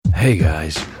Hey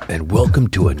guys, and welcome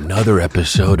to another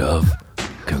episode of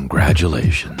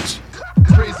Congratulations.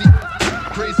 Crazy,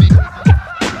 crazy,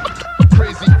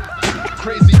 crazy,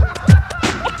 crazy.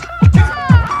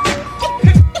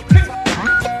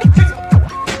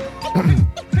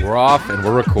 We're off and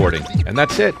we're recording, and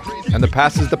that's it. And the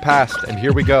past is the past, and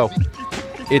here we go.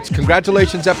 It's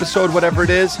Congratulations episode, whatever it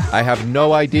is. I have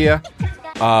no idea.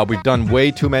 We've done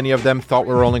way too many of them. Thought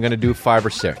we were only going to do 5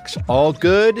 or 6. All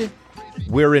good.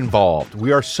 We're involved.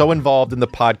 We are so involved in the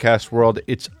podcast world.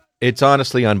 It's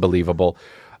honestly unbelievable.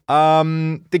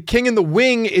 The King in the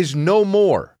Wing is no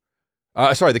more.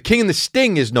 The King in the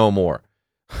Sting is no more.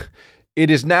 It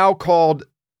is now called.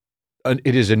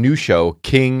 It is a new show,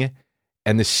 King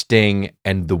and the Sting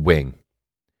and the Wing.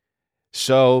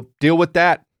 So deal with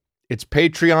that. It's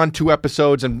Patreon 2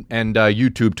 episodes and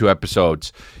YouTube 2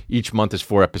 episodes. Each month is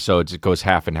 4 episodes. It goes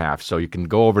half and half. So you can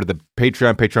go over to the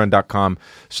Patreon,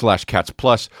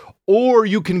 patreon.com/catsplus, or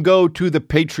you can go to the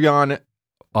Patreon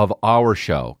of our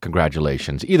show.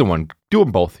 Congratulations. Either one. Do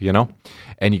them both,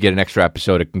 and you get an extra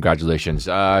episode of Congratulations.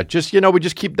 We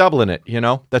just keep doubling it,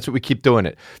 That's what we keep doing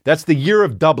it. That's the year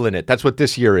of doubling it. That's what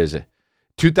this year is.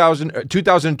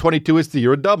 2022 is the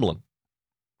year of doubling.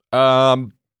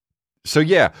 So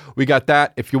yeah, we got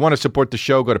that. If you want to support the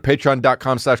show, go to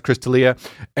patreon.com/Chris D'Elia.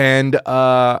 And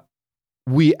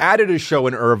we added a show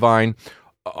in Irvine.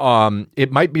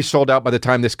 It might be sold out by the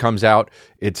time this comes out.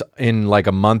 It's in like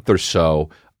a month or so.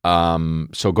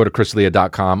 So go to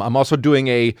ChrisD'Elia.com. I'm also doing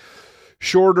a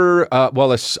shorter,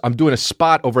 I'm doing a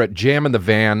spot over at Jam in the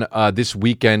Van this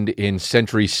weekend in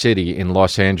Century City in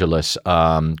Los Angeles.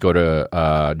 Go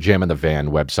to Jam in the Van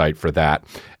website for that.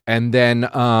 And then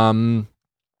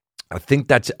I think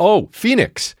that's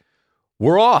Phoenix.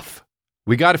 We're off.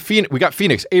 We got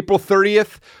Phoenix April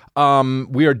 30th.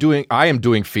 I am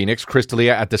doing Phoenix, Chris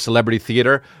D'Elia at the Celebrity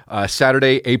Theater,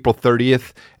 Saturday, April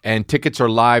 30th, and tickets are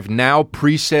live now.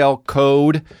 Pre-sale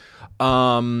code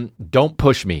Don't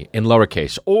Push Me in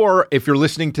lowercase. Or if you're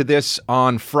listening to this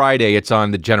on Friday, it's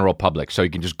on the general public. So you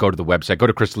can just go to the website, go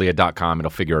to ChrisD'Elia.com, it'll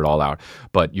figure it all out.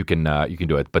 But you can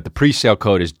do it. But the pre-sale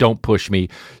code is Don't Push Me.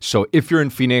 So if you're in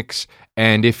Phoenix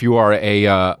and if you are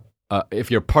if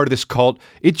you're part of this cult,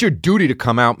 it's your duty to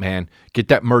come out, man. Get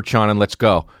that merch on and let's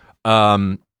go.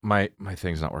 My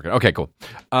thing's not working. Okay, cool.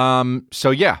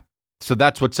 So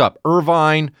that's what's up.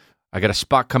 Irvine. I got a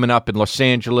spot coming up in Los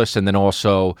Angeles, and then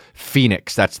also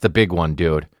Phoenix. That's the big one,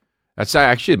 dude. That's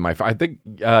actually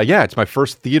it's my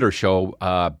first theater show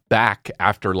back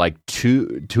after like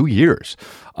two years.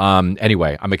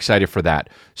 Anyway, I'm excited for that.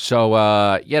 So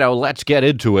let's get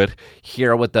into it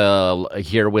here with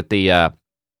the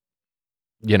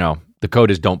the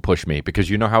code is Don't Push Me, because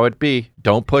you know how it be.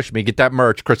 Don't push me. Get that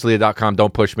merch, ChrisD'Elia.com.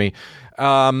 Don't push me.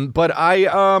 But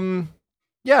I've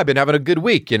been having a good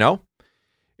week.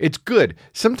 It's good.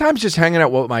 Sometimes just hanging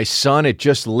out with my son, it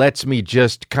just lets me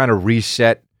just kind of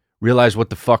reset, realize what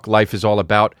the fuck life is all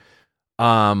about.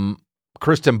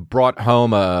 Kristen brought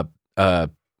home a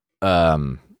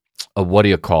what do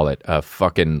you call it? A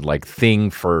fucking like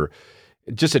thing for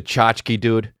just a tchotchke,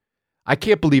 dude. I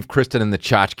can't believe Kristen and the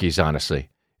Tchotchkes, honestly.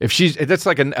 That's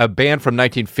like a band from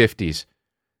 1950s,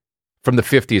 from the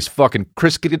 50s, fucking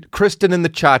Kristen and the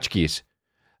Tchotchkes.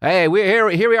 Hey,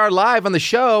 here we are live on the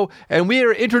show, and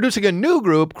we're introducing a new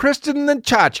group, Kristen and the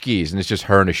Tchotchkes. And it's just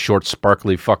her in a short,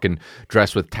 sparkly fucking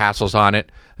dress with tassels on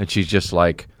it. And she's just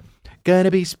like,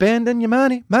 gonna be spending your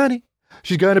money, money.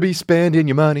 She's gonna be spending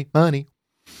your money, money.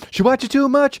 She watches too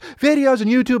much videos on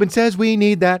YouTube and says we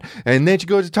need that. And then she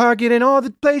goes to Target and all the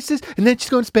places, and then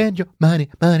she's gonna spend your money,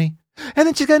 money. And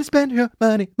then she's gonna spend your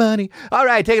money, money. All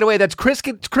right, take it away. That's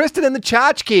Kristen and the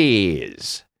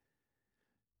Tchotchkes.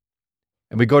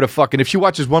 And we go to fucking, if she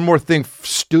watches one more thing,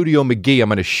 Studio McGee, I'm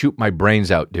going to shoot my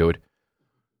brains out, dude.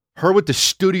 Her with the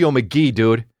Studio McGee,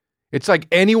 dude. It's like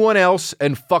anyone else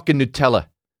and fucking Nutella.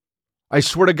 I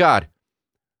swear to God.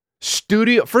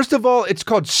 First of all, it's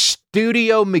called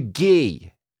Studio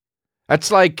McGee. That's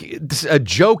like a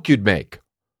joke you'd make.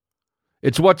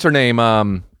 It's what's her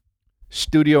name?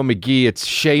 Studio McGee. It's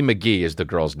Shay McGee is the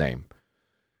girl's name.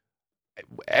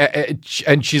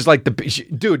 And she's like,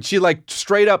 she like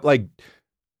straight up like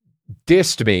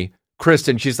dissed me,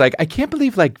 Kristen. She's like, I can't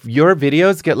believe like your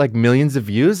videos get like millions of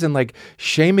views, and like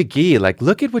Shay McGee, like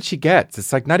look at what she gets.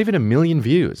 It's like not even 1 million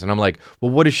views. And I'm like,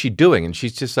 well, what is she doing? And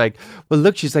she's just like, well,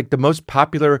 look, she's like the most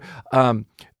popular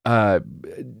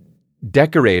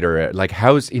decorator, like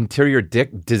house interior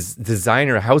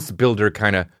designer, house builder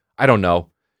kind of. I don't know.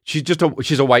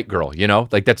 She's a white girl,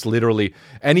 like that's literally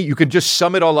you can just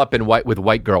sum it all up in white with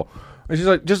white girl. And she's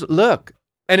like, just look.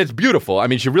 And it's beautiful. I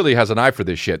mean, she really has an eye for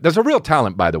this shit. There's a real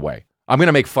talent, by the way. I'm going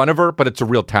to make fun of her, but it's a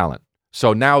real talent.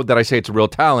 So now that I say it's a real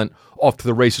talent, off to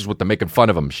the races with the making fun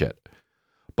of him shit.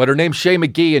 But her name's Shay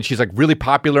McGee, and she's like really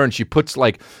popular, and she puts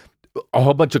like a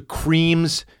whole bunch of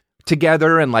creams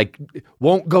together and like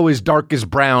won't go as dark as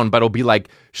brown, but it'll be like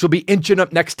she'll be inching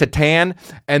up next to tan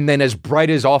and then as bright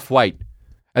as off-white.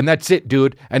 And that's it,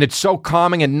 dude. And it's so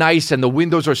calming and nice, and the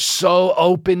windows are so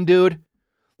open, dude.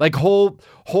 Like whole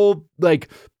like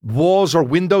walls or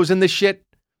windows in this shit.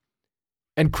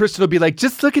 And Kristen will be like,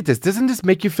 just look at this. Doesn't this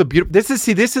make you feel beautiful? This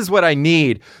is what I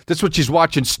need. That's what she's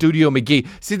watching Studio McGee.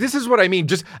 See, this is what I mean.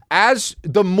 Just as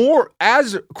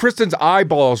Kristen's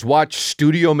eyeballs watch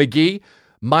Studio McGee,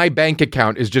 my bank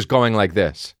account is just going like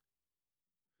this.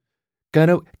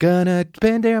 Gonna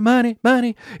spend your money.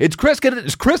 It's Kristen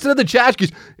of the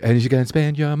Chashkis. And she's gonna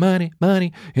spend your money.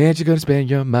 And she's gonna spend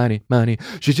your money.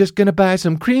 She's just gonna buy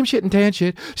some cream shit and tan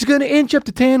shit. She's gonna inch up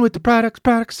to tan with the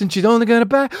products. And she's only gonna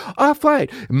buy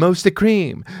off-white, mostly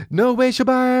cream. No way she'll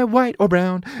buy white or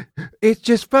brown. It's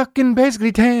just fucking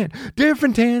basically tan.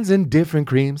 Different tans and different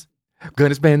creams.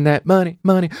 Gonna spend that money.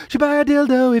 She'll buy a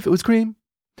dildo if it was cream.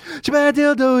 She'd buy a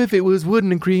dildo if it was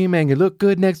wooden and cream and you look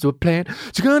good next to a plant.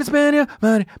 She's gonna spend your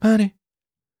money.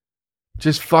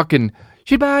 Just fucking,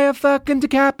 she'd buy a fucking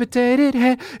decapitated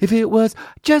head if it was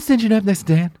just inching up next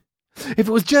to Dan. If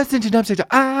it was just inching up next to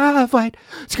off-white,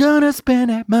 she's gonna spend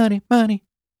that money.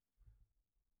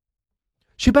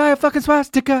 She'd buy a fucking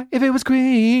swastika if it was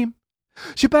cream.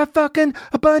 She'd buy fucking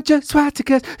a bunch of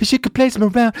swastikas if she could place them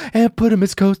around and put them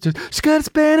as coasters. She's gonna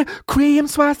spend cream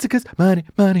swastikas,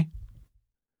 money.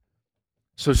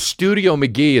 So Studio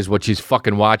McGee is what she's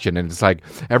fucking watching, and it's like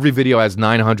every video has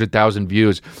 900,000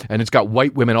 views, and it's got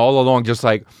white women all along just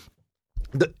like,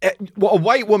 a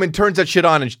white woman turns that shit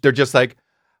on, and they're just like,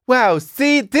 wow,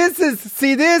 see this is,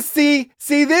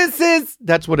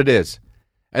 that's what it is.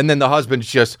 And then the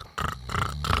husband's just,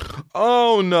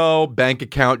 oh no, bank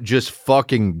account just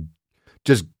gouging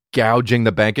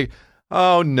the bank.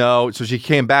 Oh no. So she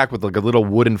came back with like a little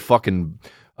wooden fucking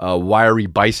wiry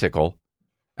bicycle.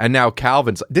 And now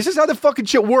Calvin's, this is how the fucking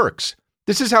shit works.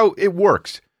 This is how it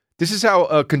works. This is how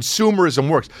consumerism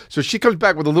works. So she comes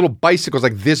back with a little bicycle. It's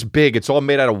like this big. It's all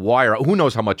made out of wire. Who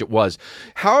knows how much it was?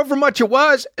 However much it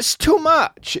was, it's too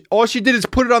much. All she did is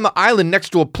put it on the island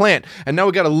next to a plant. And now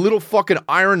we got a little fucking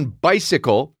iron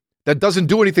bicycle that doesn't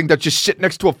do anything, that's just sit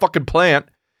next to a fucking plant.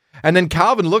 And then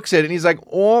Calvin looks at it and he's like,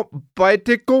 oh,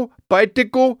 bicycle.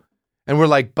 And we're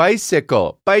like,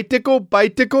 bicycle.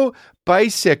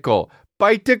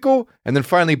 And then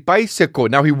finally bicycle.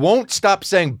 Now he won't stop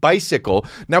saying bicycle.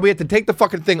 Now we have to take the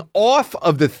fucking thing off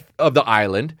of the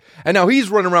island, and now he's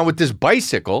running around with this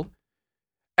bicycle,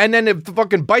 and then the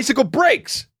fucking bicycle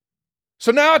breaks.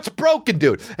 So now it's broken,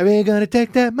 dude. And we're gonna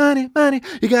take that money.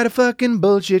 You got a fucking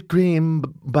bullshit cream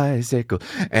bicycle,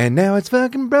 and now it's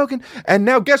fucking broken. And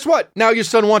now guess what? Now your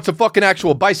son wants a fucking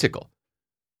actual bicycle.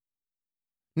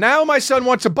 Now my son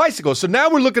wants a bicycle. So now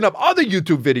we're looking up other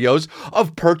YouTube videos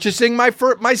of purchasing my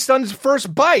son's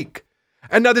first bike.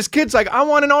 And now this kid's like, I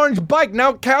want an orange bike.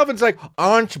 Now Calvin's like,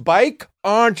 orange bike,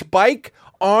 orange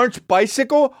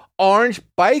bicycle, orange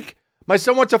bike. My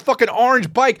son wants a fucking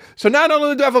orange bike. So now not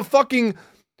only do I have a fucking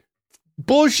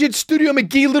bullshit Studio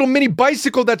McGee little mini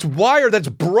bicycle that's wire, that's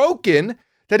broken,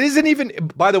 that isn't even,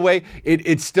 by the way,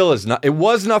 it still is not, it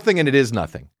was nothing and it is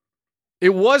nothing.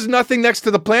 It was nothing next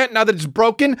to the plant. Now that it's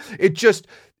broken, it just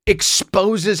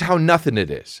exposes how nothing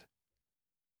it is.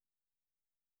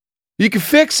 You can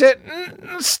fix it,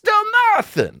 still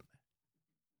nothing.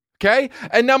 Okay?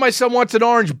 And now my son wants an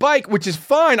orange bike, which is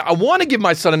fine. I want to give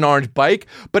my son an orange bike,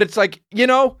 but it's like,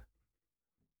 it's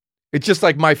just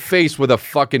like my face with a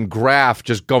fucking graph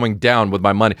just going down with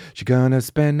my money. She's gonna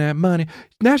spend that money.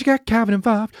 Now she got Calvin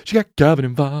involved.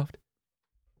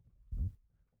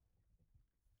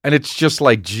 And it's just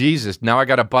like, Jesus, now I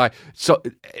got to buy. So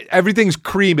everything's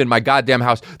cream in my goddamn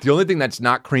house. The only thing that's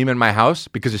not cream in my house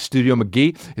because of Studio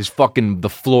McGee is fucking the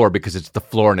floor, because it's the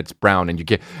floor and it's brown and you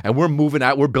can't. And we're moving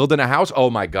out. We're building a house.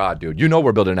 Oh my God, dude. You know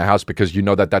we're building a house because you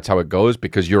know that's how it goes,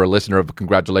 because you're a listener of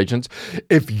Congratulations.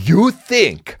 If you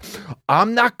think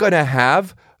I'm not going to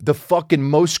have the fucking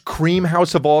most cream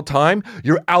house of all time,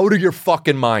 you're out of your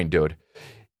fucking mind, dude.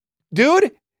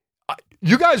 Dude.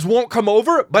 You guys won't come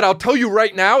over, but I'll tell you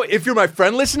right now, if you're my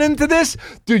friend listening to this,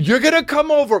 dude, you're going to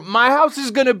come over. My house is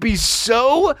going to be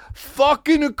so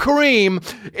fucking cream,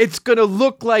 it's going to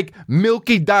look like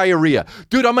milky diarrhea.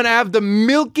 Dude, I'm going to have the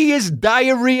milkiest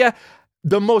diarrhea,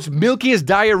 the most milkiest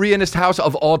diarrhea in this house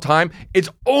of all time. It's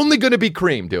only going to be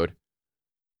cream, dude.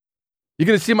 You're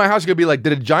going to see my house, you're going to be like,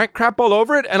 did a giant crap all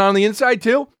over it? And on the inside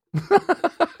too?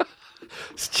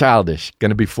 It's childish. Going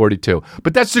to be 42.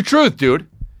 But that's the truth, dude.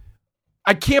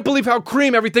 I can't believe how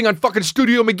cream everything on fucking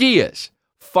Studio McGee is.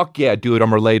 Fuck yeah, dude, I'm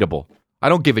relatable. I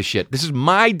don't give a shit. This is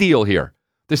my deal here.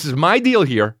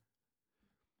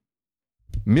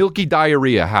 Milky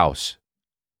diarrhea house.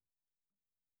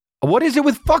 What is it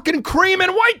with fucking cream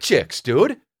and white chicks,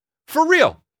 dude? For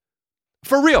real.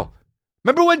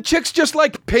 Remember when chicks just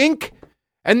like pink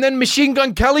and then Machine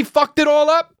Gun Kelly fucked it all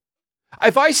up?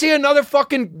 If I see another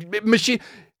fucking machine...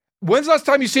 When's the last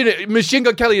time you seen a Machine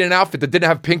Gun Kelly in an outfit that didn't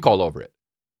have pink all over it?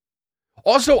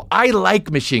 Also, I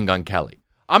like Machine Gun Kelly.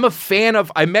 I'm a fan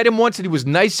of... I met him once and he was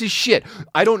nice as shit.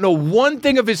 I don't know one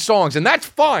thing of his songs, and that's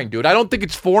fine, dude. I don't think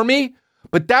it's for me.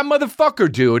 But that motherfucker,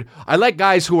 dude, I like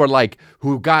guys who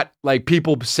got like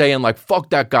people saying like, fuck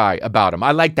that guy about him.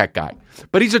 I like that guy.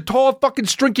 But he's a tall fucking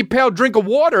strinky pale drink of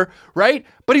water, right?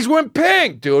 But he's wearing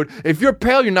pink, dude. If you're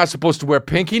pale, you're not supposed to wear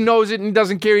pink. He knows it and he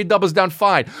doesn't care. He doubles down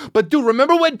fine. But dude,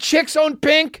 remember when chicks owned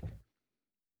pink?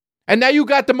 And now you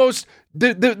got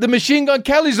the Machine Gun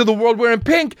Kellys of the world wearing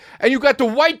pink, and you got the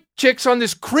white chicks on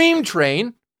this cream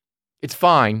train. It's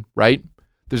fine, right?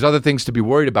 There's other things to be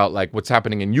worried about, like what's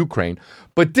happening in Ukraine.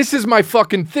 But this is my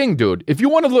fucking thing, dude. If you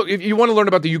want to learn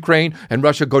about the Ukraine and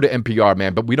Russia, go to NPR,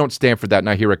 man. But we don't stand for that. And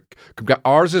I hear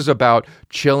ours is about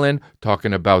chilling,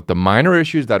 talking about the minor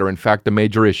issues that are in fact the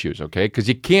major issues, okay? Because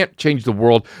you can't change the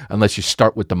world unless you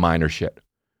start with the minor shit.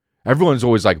 Everyone's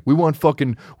always like, we want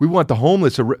the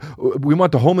homeless to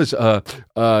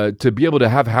be able to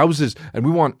have houses, and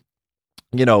we want,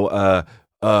 no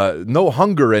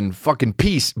hunger and fucking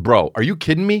peace. Bro, are you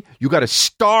kidding me? You got to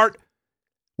start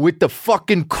with the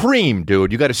fucking cream,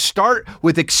 dude. You got to start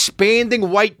with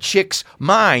expanding white chicks'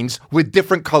 minds with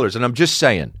different colors. And I'm just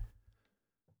saying.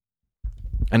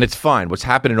 And it's fine. What's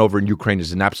happening over in Ukraine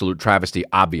is an absolute travesty,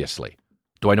 obviously.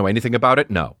 Do I know anything about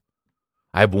it? No.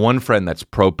 I have one friend that's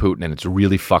pro-Putin, and it's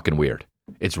really fucking weird.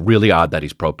 It's really odd that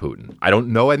he's pro-Putin. I don't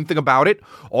know anything about it.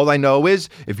 All I know is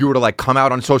if you were to like come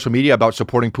out on social media about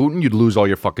supporting Putin, you'd lose all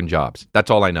your fucking jobs. That's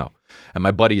all I know. And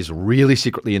my buddy is really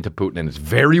secretly into Putin, and it's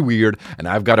very weird, and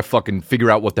I've got to fucking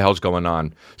figure out what the hell's going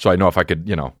on so I know if I could,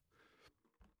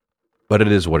 But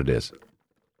it is what it is.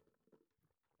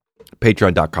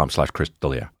 Patreon.com/Chris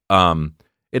D'Elia.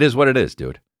 It is what it is,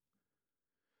 dude.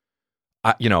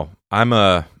 I don't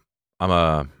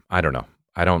know.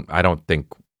 I don't think,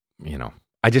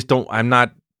 I just don't, I'm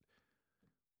not,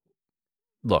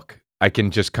 look, I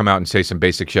can just come out and say some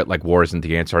basic shit like war isn't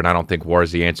the answer, and I don't think war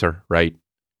is the answer, right?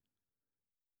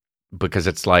 Because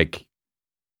it's like,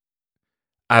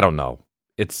 I don't know.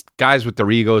 It's guys with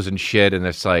their egos and shit, and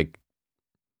it's like,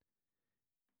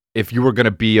 if you were going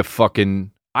to be a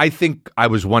fucking, I think I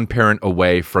was one parent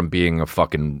away from being a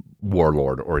fucking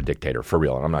warlord or a dictator, for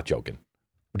real, and I'm not joking.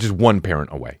 Just one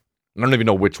parent away. I don't even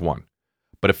know which one.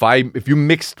 But if you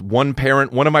mixed one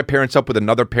of my parents up with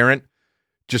another parent,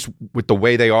 just with the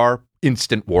way they are,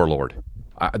 instant warlord.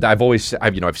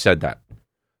 I've said that.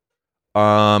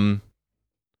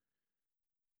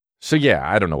 So yeah,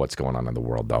 I don't know what's going on in the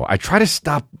world though. I try to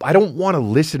stop. I don't want to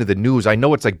listen to the news. I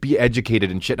know it's like be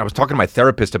educated and shit. And I was talking to my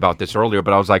therapist about this earlier,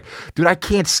 but I was like, dude, I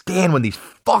can't stand when these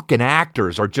fucking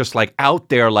actors are just like out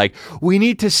there like, we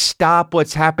need to stop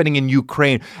what's happening in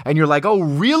Ukraine. And you're like, oh,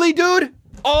 really, dude?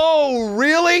 Oh,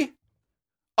 really?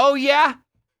 Oh, yeah?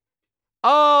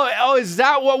 Oh, is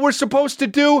that what we're supposed to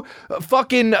do?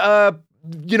 Fucking,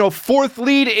 fourth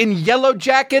lead in Yellow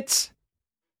Jackets?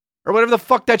 Or whatever the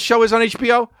fuck that show is on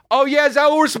HBO? Oh, yeah, is that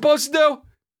what we're supposed to do?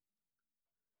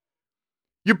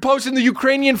 You're posting the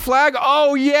Ukrainian flag?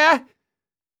 Oh, yeah?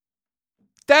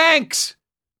 Thanks,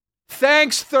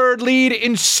 third lead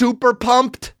in Super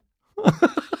Pumped.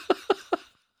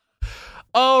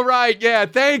 Oh, right, yeah,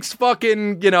 thanks,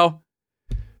 fucking,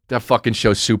 that fucking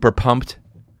show Super Pumped.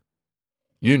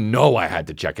 You know I had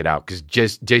to check it out because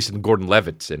Jason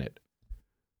Gordon-Levitt's in it.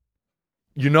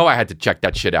 You know I had to check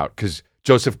that shit out because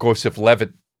Joseph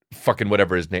Gosif-Levitt, fucking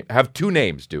whatever his name, have two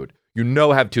names, dude.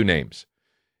 Have two names.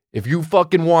 If you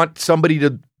fucking want somebody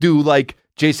to do like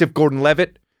Joseph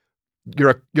Gordon-Levitt, you're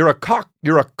a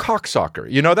cocksucker.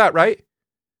 You know that, right?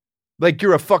 Like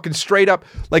you're a fucking straight up,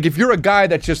 like if you're a guy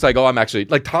that's just like, oh, I'm actually,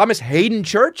 like Thomas Hayden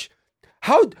Church,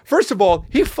 first of all,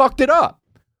 he fucked it up.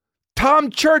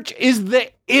 Tom Church is the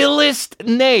illest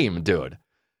name, dude.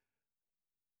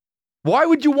 Why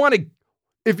would you want to,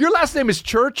 if your last name is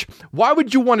Church, why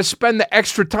would you want to spend the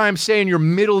extra time saying your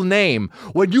middle name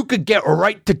when you could get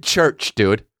right to church,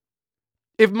 dude?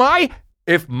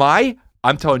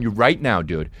 I'm telling you right now,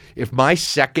 dude, if my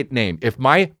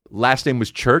last name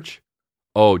was Church,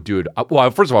 oh, dude, well,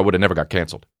 first of all, I would have never got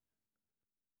canceled.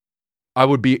 I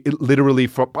would be literally,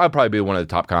 I'd probably be one of the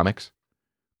top comics.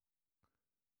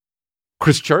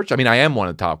 Chris Church. I mean, I am one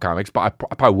of the top comics, but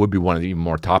I probably would be one of the even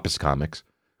more toppest comics.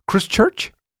 Chris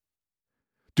Church?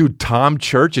 Dude, Tom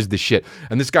Church is the shit.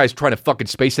 And this guy's trying to fucking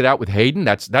space it out with Hayden.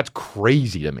 That's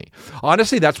crazy to me.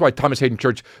 Honestly, that's why Thomas Hayden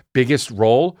Church's biggest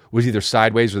role was either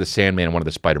Sideways or The Sandman in one of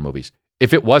the Spider movies.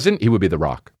 If it wasn't, he would be The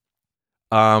Rock.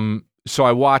 So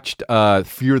I watched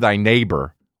Fear Thy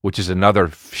Neighbor, which is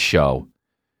another show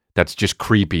that's just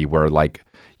creepy where like,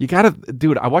 you gotta,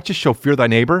 dude, I watched a show, Fear Thy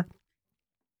Neighbor,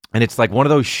 and it's like one of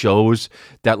those shows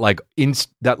that like,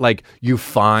 you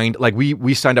find, like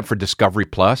we signed up for Discovery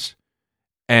Plus,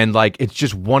 and like, it's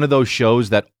just one of those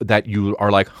shows that you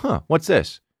are like, huh, what's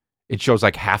this? It shows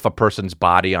like half a person's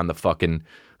body on the fucking,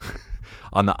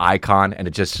 on the icon, and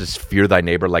it just says Fear Thy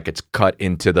Neighbor, like it's cut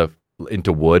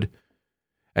into wood.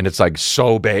 And it's like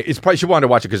so beige. It's probably, you want to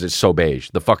watch it because it's so beige.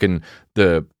 The fucking,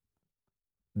 the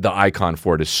icon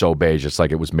for it is so beige. It's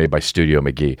like it was made by Studio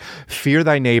McGee. Fear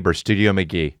Thy Neighbor, Studio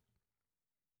McGee.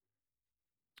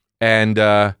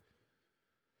 And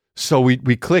so we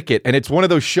click it, and it's one of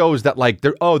those shows that like,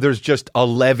 there's just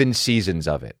 11 seasons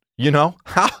of it. You know?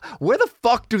 Where the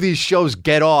fuck do these shows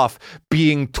get off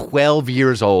being 12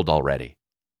 years old already?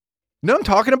 You know what I'm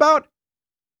talking about?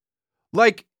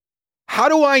 Like, how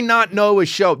do I not know a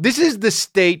show? This is the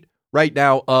state right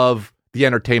now of the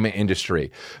entertainment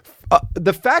industry.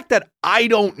 The fact that I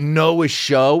don't know a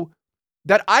show,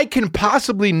 that I can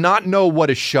possibly not know what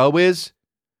a show is,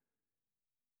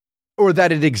 or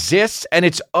that it exists, and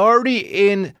it's already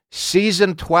in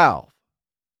season 12.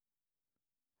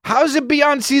 How is it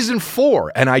beyond season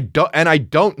 4? And I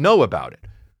don't know about it.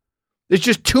 There's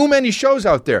just too many shows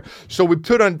out there. So we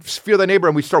put on Fear Thy Neighbor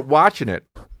and we start watching it.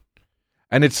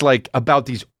 And it's like about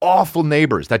these awful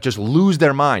neighbors that just lose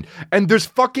their mind. And there's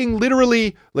fucking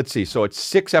literally, let's see, so it's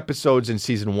 6 episodes in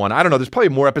season 1. I don't know, there's probably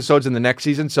more episodes in the next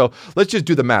season. So let's just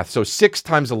do the math. So 6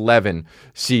 times 11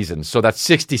 seasons. So that's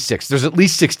 66. There's at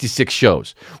least 66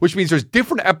 shows, which means there's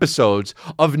different episodes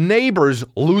of neighbors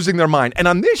losing their mind. And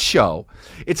on this show,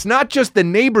 it's not just the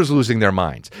neighbors losing their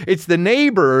minds. It's the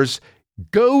neighbors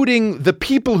goading the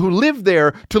people who live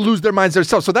there to lose their minds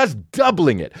themselves. So that's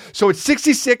doubling it. So it's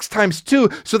 66 times 2.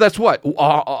 So that's what?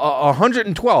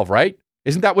 112, right?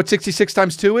 Isn't that what 66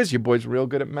 times 2 is? Your boy's real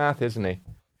good at math, isn't he?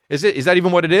 Is that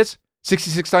even what it is?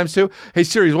 66 times 2? Hey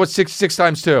Siri, what's 66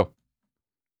 times 2?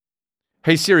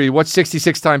 Hey Siri, what's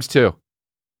 66 times 2?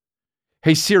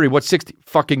 Hey Siri, what's 60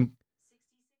 fucking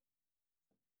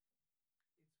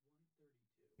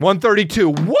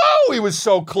 132. Whoa, he was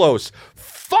so close.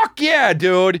 Fuck yeah,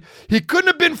 dude. He couldn't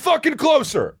have been fucking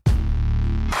closer.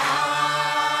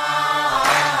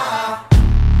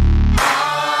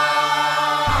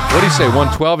 What do you say,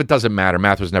 112? It doesn't matter.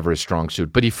 Math was never his strong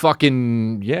suit. But he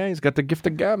fucking, yeah, he's got the gift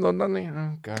of gab, though, doesn't he?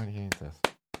 Oh, God, he hates this.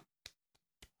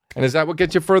 And is that what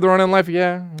gets you further on in life?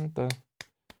 Yeah, it does.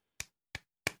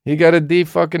 He got a D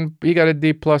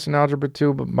plus in Algebra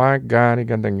 2, but my God, he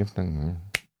got the gift of gab.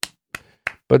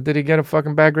 But did he get a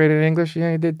fucking bad grade in English?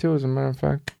 Yeah, he did too, as a matter of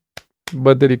fact.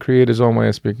 But did he create his own way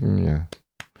of speaking? Yeah.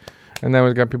 And then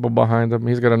he's got people behind him.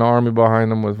 He's got an army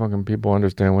behind him with fucking people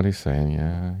understand what he's saying.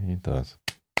 Yeah, he does.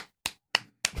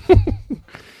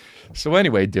 So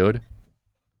anyway, dude.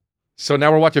 So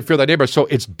now we're watching Fear Thy Neighbor. So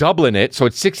it's doubling it. So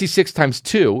it's 66 times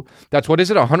 2. That's, what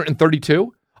is it,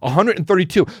 132?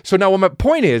 132. So now what my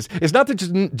point is not that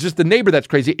just the neighbor that's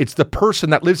crazy, it's the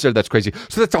person that lives there that's crazy.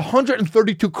 So that's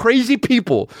 132 crazy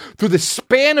people through the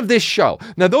span of this show.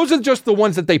 Now those are just the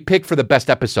ones that they pick for the best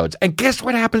episodes. And guess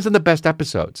what happens in the best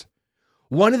episodes?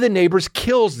 One of the neighbors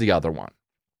kills the other one.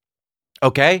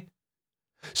 Okay?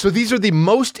 So these are the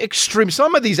most extreme.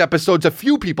 Some of these episodes, a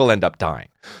few people end up dying.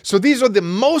 So these are the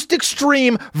most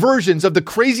extreme versions of the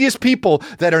craziest people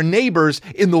that are neighbors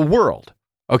in the world.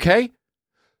 Okay?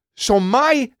 So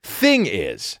my thing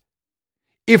is,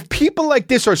 if people like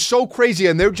this are so crazy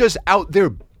and they're just out there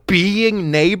being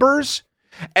neighbors,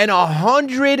 and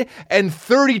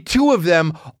 132 of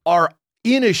them are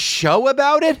in a show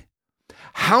about it,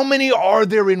 how many are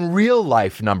there in real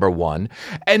life, number one?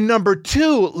 And number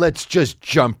two, let's just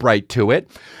jump right to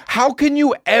it. How can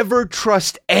you ever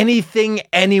trust anything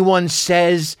anyone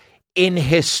says in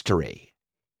history?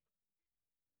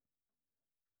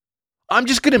 I'm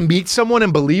just going to meet someone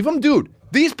and believe them? Dude,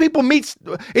 these people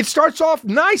it starts off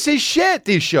nice as shit,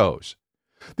 these shows.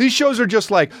 These shows are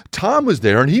just like, Tom was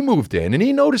there and he moved in and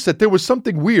he noticed that there was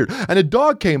something weird and a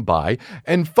dog came by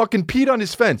and fucking peed on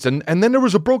his fence and then there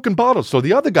was a broken bottle. So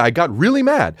the other guy got really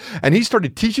mad and he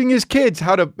started teaching his kids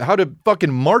how to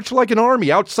fucking march like an army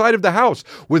outside of the house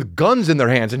with guns in their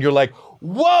hands. And you're like,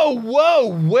 whoa,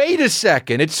 wait a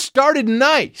second. It started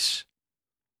nice.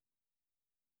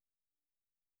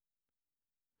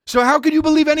 So how can you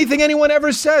believe anything anyone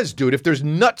ever says, dude, if there's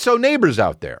nutso neighbors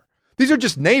out there? These are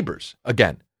just neighbors,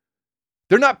 again.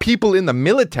 They're not people in the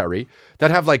military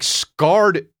that have like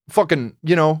scarred fucking,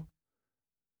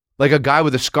 like a guy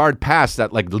with a scarred past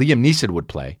that like Liam Neeson would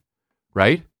play,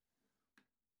 right?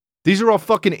 These are all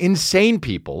fucking insane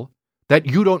people that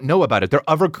you don't know about it. They're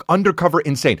undercover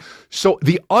insane. So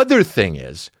the other thing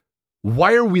is,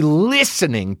 why are we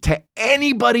listening to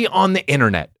anybody on the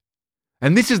internet?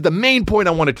 And this is the main point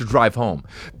I wanted to drive home.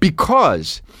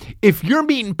 Because if you're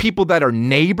meeting people that are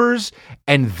neighbors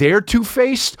and they're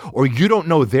two-faced, or you don't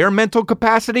know their mental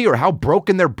capacity or how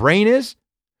broken their brain is,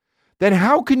 then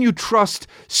how can you trust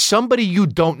somebody you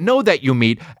don't know that you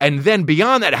meet? And then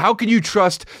beyond that, how can you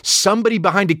trust somebody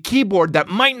behind a keyboard that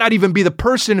might not even be the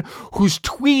person who's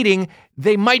tweeting?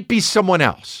 They might be someone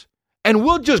else. And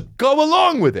we'll just go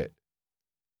along with it.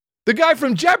 The guy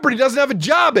from Jeopardy doesn't have a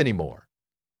job anymore.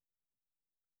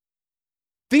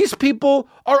 These people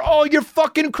are all your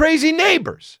fucking crazy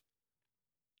neighbors.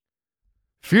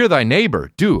 Fear thy neighbor,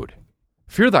 dude.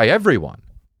 Fear thy everyone.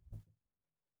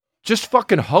 Just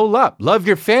fucking hole up. Love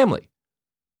your family.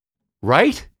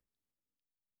 Right?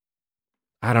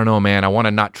 I don't know, man. I want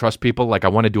to not trust people. Like, I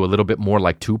want to do a little bit more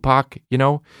like Tupac,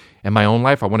 in my own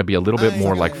life. I want to be a little bit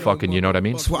more like fucking, you know what I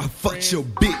mean? That's why I fucked your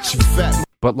bitch, you fat.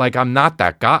 But like, I'm not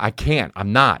that guy. I can't.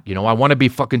 I'm not. I want to be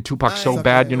fucking Tupac so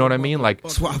bad. You know what I mean? Like,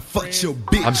 That's why I fucked your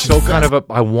bitch. I'm so kind of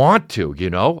I want to,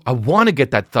 I want to get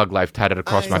that thug life tatted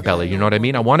across my belly. You know what I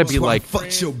mean? I want to be like,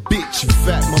 fucked your bitch, you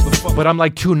fat motherfucker. but I'm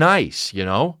like too nice,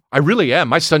 I really am.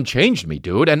 My son changed me,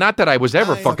 dude. And not that I was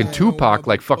ever fucking Tupac,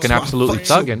 like fucking absolutely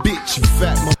thugging. Bitch, you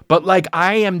fat But like,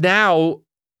 I am now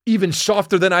even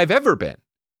softer than I've ever been.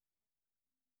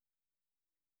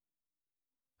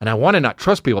 And I want to not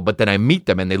trust people, but then I meet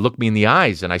them and they look me in the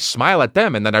eyes and I smile at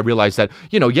them. And then I realize that,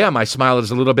 my smile is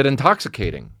a little bit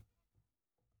intoxicating.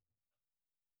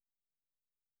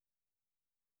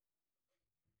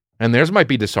 And theirs might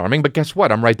be disarming, but guess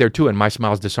what? I'm right there too. And my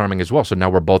smile is disarming as well. So now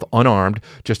we're both unarmed,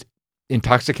 just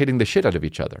intoxicating the shit out of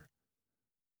each other.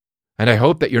 And I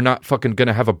hope that you're not fucking going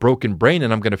to have a broken brain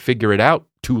and I'm going to figure it out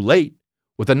too late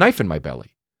with a knife in my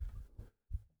belly.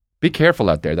 Be careful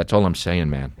out there. That's all I'm saying,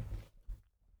 man.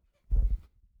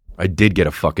 I did get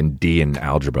a fucking D in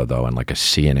algebra, though, and like a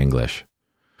C in English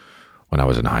when I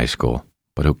was in high school.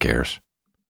 But who cares?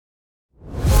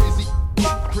 Crazy,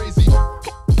 crazy,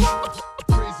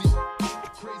 crazy,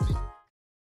 crazy.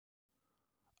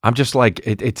 I'm just like,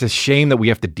 it's a shame that we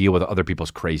have to deal with other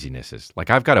people's crazinesses.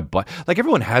 Like, I've got like,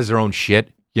 everyone has their own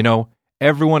shit,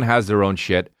 Everyone has their own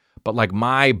shit. But like,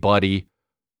 my buddy,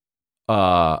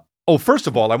 first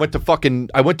of all, I went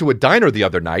to a diner the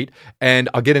other night, and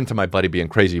I'll get into my buddy being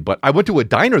crazy, but I went to a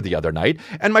diner the other night,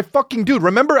 and my fucking dude,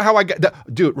 remember how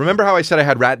I said I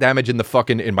had rat damage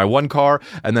in my one car,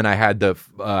 and then I had to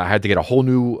get a whole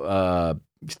new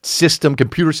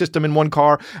computer system in one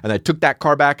car, and I took that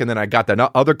car back, and then I got that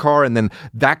other car, and then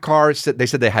that car, they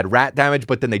said they had rat damage,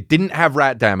 but then they didn't have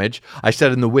rat damage. I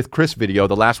said in the With Chris video,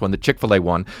 the last one, the Chick-fil-A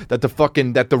one, that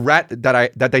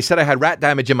they said I had rat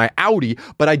damage in my Audi,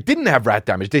 but I didn't have rat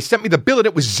damage. They sent me the bill and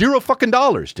it was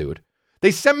 $0, dude. They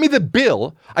sent me the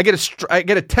bill. I get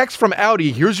a text from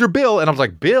Audi. Here's your bill. And I was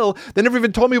like, bill? They never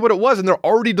even told me what it was. And they're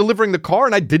already delivering the car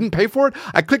and I didn't pay for it.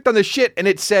 I clicked on the shit and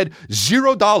it said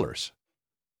 $0.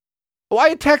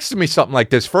 Why texted me something like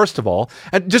this, first of all,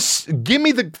 and just give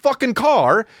me the fucking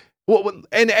car,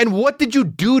 and what did you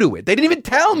do to it? They didn't even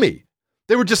tell me.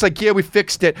 They were just like, yeah, we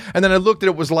fixed it. And then I looked at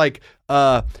it, was like,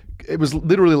 it was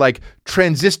literally like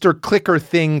transistor clicker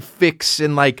thing fix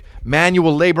and like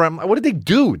manual labor. I'm like, what did they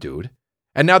do, dude?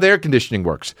 And now the air conditioning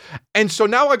works. And so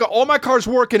now I got all my cars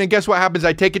working, and guess what happens?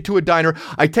 I take it to a diner.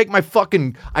 I take my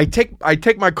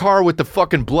car with the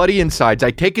fucking bloody insides.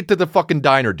 I take it to the fucking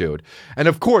diner, dude. And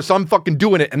of course, I'm fucking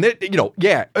doing it. And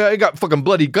I got fucking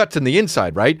bloody guts in the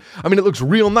inside, right? I mean, it looks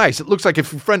real nice. It looks like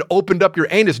if your friend opened up your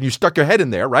anus and you stuck your head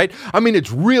in there, right? I mean,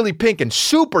 it's really pink and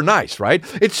super nice, right?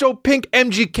 It's so pink,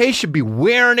 MGK should be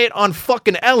wearing it on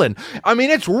fucking Ellen. I mean,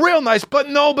 it's real nice, but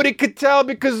nobody could tell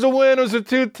because the windows are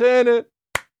too tinted.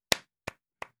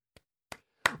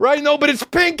 Right? No, but it's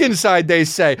pink inside, they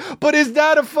say. But is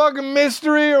that a fucking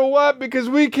mystery or what? Because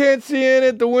we can't see in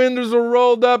it. The windows are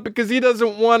rolled up because he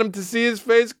doesn't want him to see his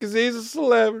face because he's a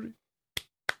celebrity.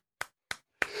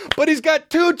 But he's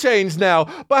got 2 chains now.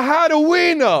 But how do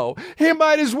we know? He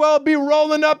might as well be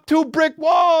rolling up 2 brick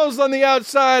walls on the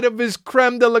outside of his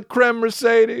creme de la creme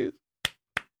Mercedes.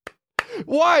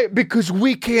 Why? Because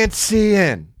we can't see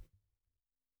in.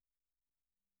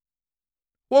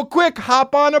 Well, quick,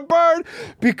 hop on a bird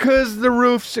because the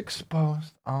roof's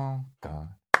exposed. Oh, God.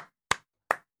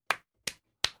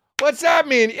 What's that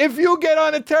mean? If you get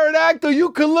on a pterodactyl, you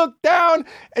can look down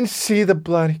and see the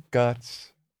bloody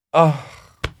guts. Oh.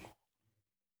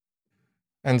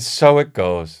 And so it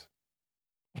goes.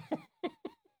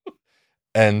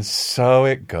 And so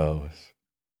it goes.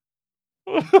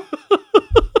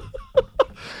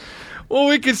 Well,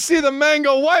 we can see the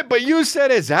mango white, but you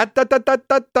said it's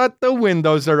the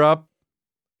windows are up.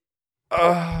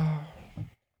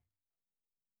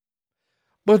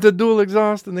 But the dual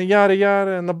exhaust and the yada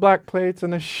yada and the black plates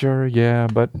and the sure, yeah,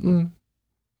 but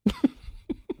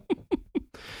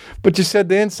but you said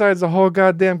the inside's a whole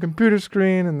goddamn computer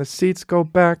screen and the seats go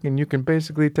back and you can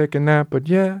basically take a nap, but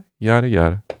yeah, yada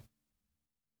yada.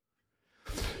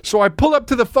 So I pull up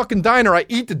to the fucking diner. I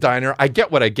eat the diner. I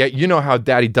get what I get. You know how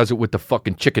Daddy does it with the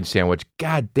fucking chicken sandwich.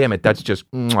 God damn it. That's just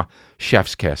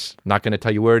chef's kiss. Not going to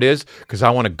tell you where it is because I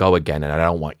want to go again and I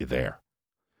don't want you there.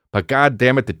 But God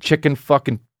damn it, the chicken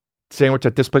fucking sandwich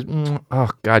at this place. Oh,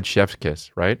 God, chef's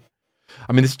kiss, right?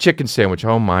 I mean, this chicken sandwich.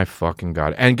 Oh, my fucking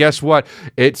God. And guess what?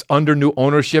 It's under new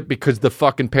ownership because the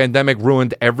fucking pandemic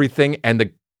ruined everything and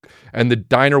the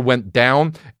diner went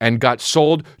down and got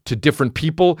sold to different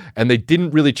people, and they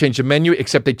didn't really change the menu,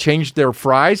 except they changed their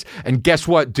fries. And guess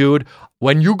what, dude?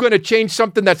 When you're going to change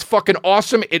something that's fucking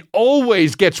awesome, it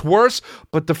always gets worse,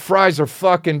 but the fries are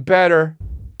fucking better.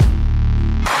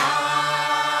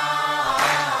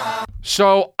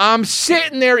 So I'm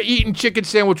sitting there eating chicken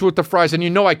sandwich with the fries, and you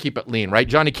know I keep it lean, right?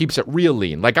 Johnny keeps it real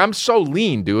lean. Like, I'm so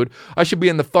lean, dude. I should be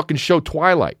in the fucking show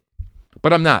Twilight.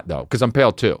 But I'm not, though, because I'm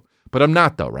pale, too. But I'm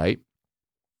not, though, right?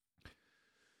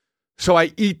 So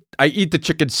I eat the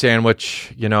chicken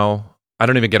sandwich, you know. I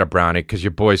don't even get a brownie because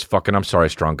your boy's fucking, I'm sorry,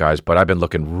 strong guys, but I've been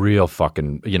looking real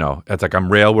fucking, you know, it's like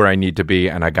I'm rail where I need to be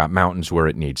and I got mountains where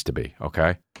it needs to be,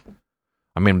 okay?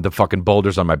 I mean, the fucking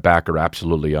boulders on my back are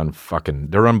absolutely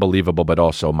they're unbelievable, but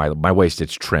also my waist,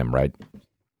 it's trim, right?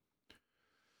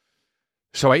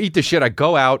 So I eat the shit, I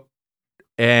go out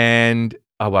and...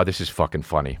 Oh, wow, this is fucking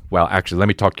funny. Well, actually, let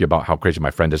me talk to you about how crazy my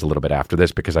friend is a little bit after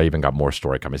this because I even got more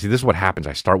story coming. See, this is what happens.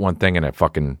 I start one thing and it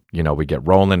fucking, you know, we get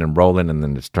rolling and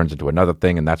then it turns into another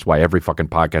thing, and that's why every fucking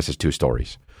podcast is 2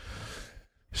 stories.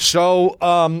 So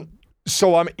I'm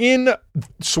in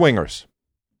Swingers.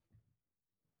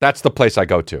 That's the place I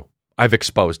go to. I've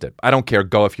exposed it. I don't care.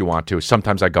 Go if you want to.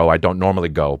 Sometimes I go. I don't normally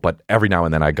go, but every now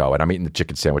and then I go, and I'm eating the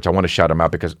chicken sandwich. I want to shout them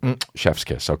out because chef's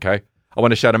kiss, okay? I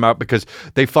want to shout them out because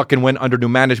they fucking went under new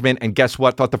management, and guess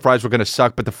what? Thought the fries were going to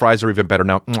suck, but the fries are even better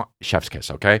now. Chef's kiss,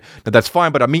 okay? Now, that's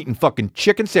fine, but I'm eating fucking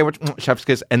chicken sandwich, chef's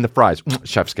kiss, and the fries,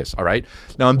 chef's kiss, all right?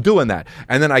 Now, I'm doing that.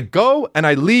 And then I go, and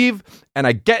I leave, and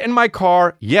I get in my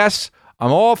car. Yes,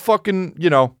 I'm all fucking, you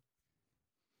know,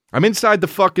 I'm inside the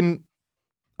fucking,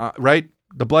 right?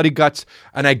 The bloody guts,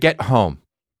 and I get home.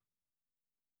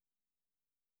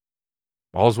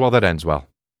 All's well that ends well.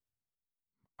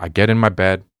 I get in my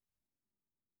bed.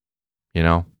 You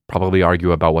know, probably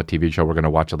argue about what TV show we're going to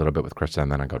watch a little bit with Krista,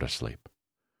 and then I go to sleep.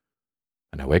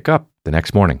 And I wake up the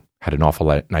next morning, had an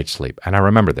awful night's sleep. And I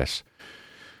remember this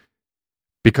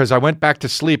because I went back to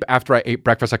sleep after I ate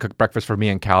breakfast. I cooked breakfast for me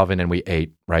and Calvin, and we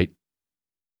ate, right?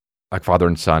 Like father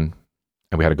and son,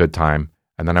 and we had a good time.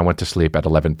 And then I went to sleep at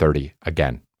 11:30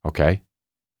 again, okay?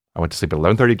 I went to sleep at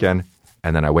 11:30 again,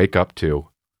 and then I wake up to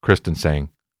Kristen saying,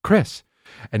 Chris.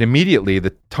 And immediately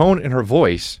the tone in her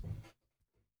voice...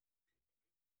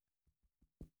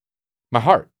 My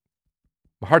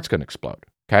heart's going to explode,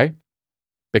 okay?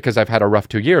 Because I've had a rough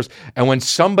 2 years. And when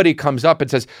somebody comes up and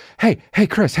says, hey,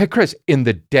 Chris, in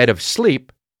the dead of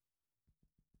sleep,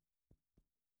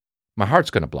 my heart's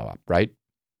going to blow up, right?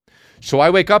 So I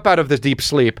wake up out of this deep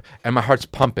sleep and my heart's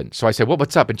pumping. So I say, well,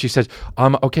 what's up? And she says,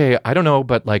 okay, I don't know,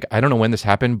 but like, I don't know when this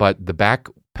happened, but the back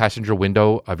passenger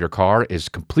window of your car is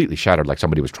completely shattered like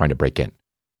somebody was trying to break in.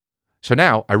 So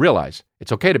now I realize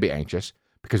it's okay to be anxious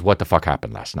because what the fuck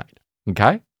happened last night?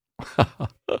 Okay?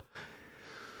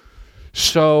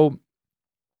 So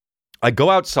I go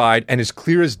outside and as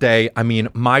clear as day, I mean,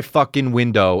 my fucking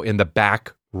window in the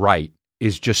back right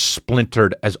is just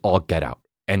splintered as all get out.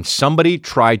 And somebody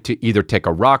tried to either take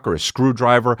a rock or a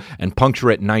screwdriver and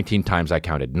puncture it 19 times. I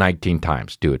counted 19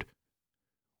 times, dude.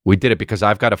 We did it because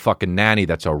I've got a fucking nanny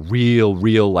that's a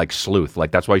real, like, sleuth. Like,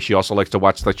 that's why she also likes to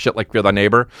watch the shit like Fear the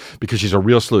Neighbor, because she's a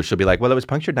real sleuth. She'll be like, well, it was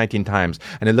punctured 19 times,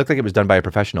 and it looked like it was done by a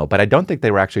professional, but I don't think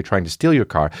they were actually trying to steal your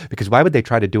car, because why would they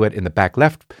try to do it in the back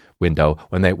left window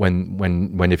when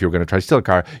if you were going to try to steal a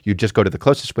car, you just go to the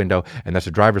closest window, and that's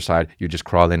the driver's side. You just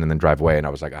crawl in and then drive away. And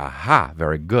I was like, aha,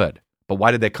 very good. But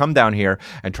why did they come down here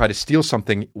and try to steal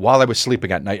something while I was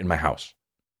sleeping at night in my house?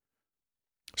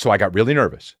 So I got really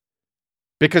nervous.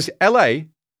 Because LA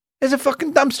is a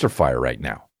fucking dumpster fire right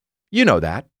now. You know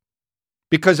that.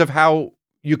 because of how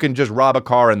you can just rob a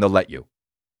car and they'll let you.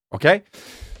 Okay?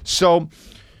 So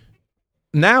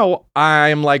now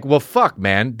I'm like, well, fuck,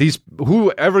 man.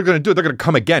 Whoever going to do it, they're going to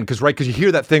come again. Because you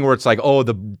hear that thing where it's like, oh,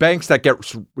 the banks that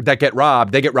get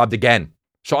robbed, they get robbed again.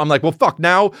 So I'm like, well, fuck,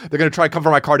 now they're going to try to come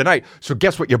for my car tonight. So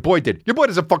guess what your boy did? Your boy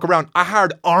doesn't fuck around. I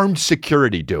hired armed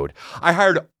security, dude. I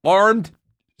hired armed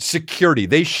security.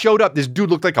 They showed up. This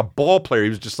dude looked like a ball player. He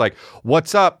was just like,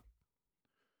 what's up?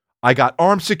 I got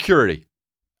armed security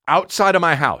outside of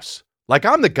my house. Like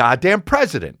I'm the goddamn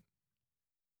president.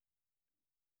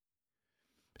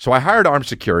 So I hired armed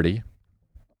security.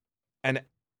 And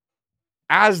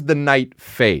as the night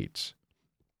fades,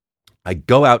 I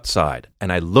go outside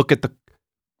and I look at the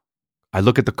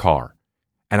car,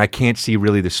 and I can't see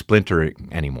really the splintering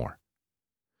anymore.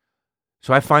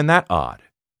 So I find that odd.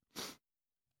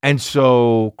 And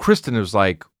so Kristen was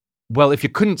like, well, if you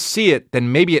couldn't see it,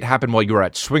 then maybe it happened while you were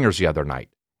at Swingers the other night.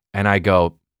 And I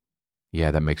go,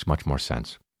 yeah, that makes much more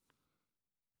sense.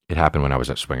 It happened when I was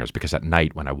at Swingers, because at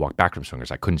night when I walked back from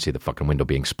Swingers, I couldn't see the fucking window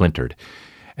being splintered.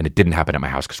 And it didn't happen at my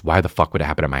house, because why the fuck would it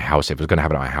happen at my house? If it was going to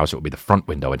happen at my house, it would be the front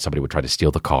window and somebody would try to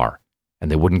steal the car. And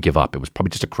they wouldn't give up. It was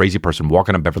probably just a crazy person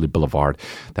walking on Beverly Boulevard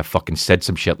that fucking said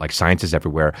some shit like science is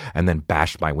everywhere and then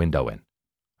bashed my window in.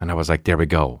 And I was like, there we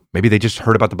go. Maybe they just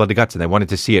heard about the bloody guts and they wanted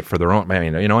to see it for their own. I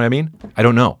mean, you know what I mean? I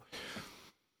don't know.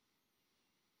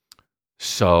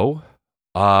 So,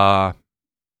 I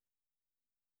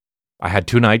had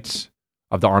 2 nights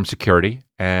of the armed security,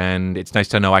 and it's nice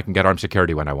to know I can get armed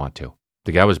security when I want to.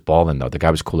 The guy was balling, though. The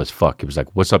guy was cool as fuck. He was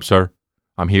like, what's up, sir?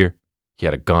 I'm here. He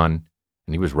had a gun,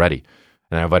 and he was ready.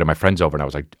 And I invited my friends over, and I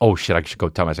was like, oh, shit, I should go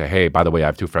tell them. I say, hey, by the way, I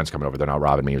have 2 friends coming over. They're not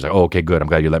robbing me. He was like, oh, okay, good. I'm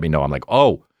glad you let me know. I'm like,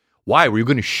 oh, why? Were you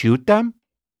going to shoot them?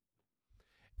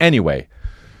 Anyway,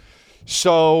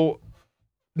 so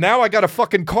now I got a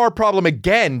fucking car problem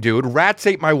again, dude. Rats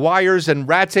ate my wires and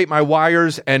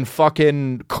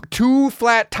fucking 2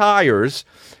 flat tires.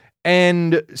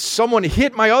 And someone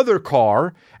hit my other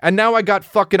car. And now I got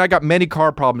many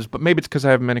car problems. But maybe it's because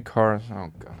I have many cars.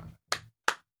 Oh, God.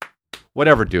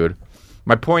 Whatever, dude.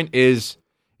 My point is,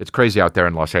 it's crazy out there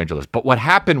in Los Angeles. But what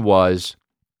happened was,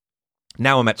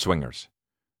 now I'm at Swingers.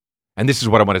 And this is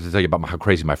what I wanted to tell you about how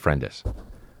crazy my friend is.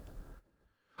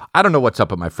 I don't know what's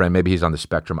up with my friend. Maybe he's on the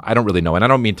spectrum. I don't really know. And I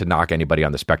don't mean to knock anybody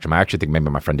on the spectrum. I actually think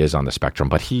maybe my friend is on the spectrum.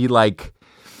 But he, like,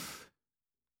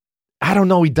 I don't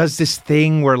know. He does this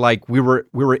thing where, like, we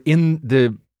were in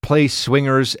the place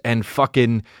Swingers, and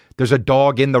fucking there's a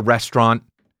dog in the restaurant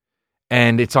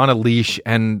and it's on a leash,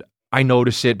 and I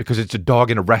notice it because it's a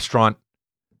dog in a restaurant.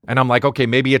 And I'm like, okay,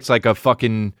 maybe it's like a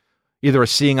fucking either a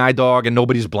seeing eye dog, and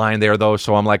nobody's blind there though.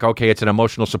 So I'm like, okay, it's an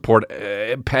emotional support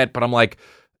pet, but I'm like,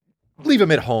 leave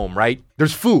him at home, right?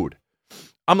 There's food.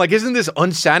 I'm like, isn't this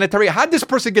unsanitary? How'd this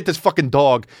person get this fucking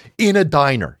dog in a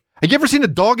diner? Have you ever seen a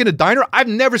dog in a diner? I've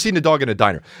never seen a dog in a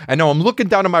diner. And now I'm looking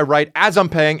down to my right as I'm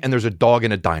paying, and there's a dog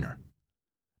in a diner.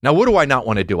 Now, what do I not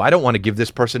want to do? I don't want to give this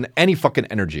person any fucking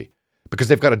energy because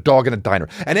they've got a dog in a diner.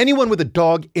 And anyone with a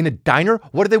dog in a diner,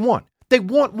 what do they want? They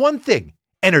want one thing,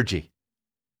 energy.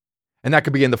 And that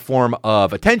could be in the form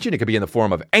of attention. It could be in the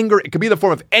form of anger. It could be in the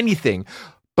form of anything.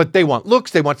 But they want looks.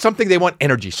 They want something. They want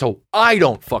energy. So I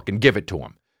don't fucking give it to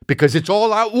them because it's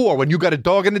all out war when you got a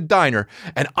dog in a diner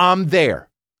and I'm there.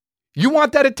 You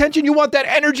want that attention? You want that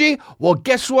energy? Well,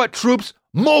 guess what, troops?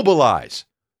 Mobilize.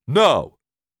 No.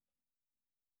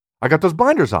 I got those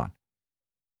blinders on.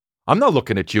 I'm not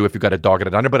looking at you if you got a dog in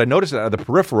a diner, but I notice it out of the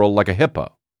peripheral like a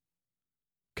hippo.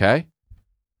 Okay?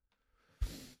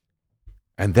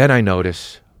 And then I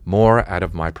notice more out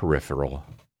of my peripheral.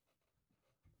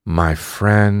 My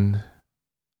friend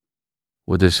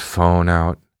with his phone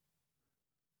out,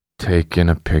 taking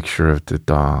a picture of the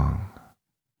dog.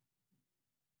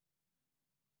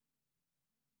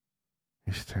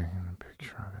 He's taking a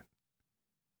picture of it.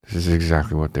 This is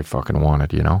exactly what they fucking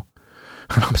wanted, you know?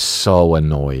 And I'm so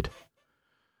annoyed.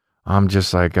 I'm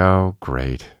just like, oh,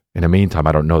 great. In the meantime,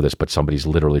 I don't know this, but somebody's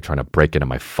literally trying to break into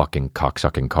my fucking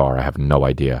cocksucking car. I have no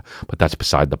idea, but that's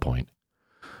beside the point.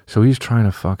 So he's trying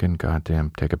to fucking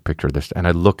goddamn take a picture of this. And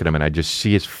I look at him and I just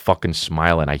see his fucking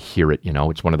smile and I hear it, you know?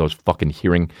 It's one of those fucking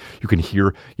hearing, you can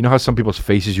hear, you know how some people's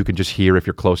faces you can just hear if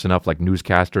you're close enough, like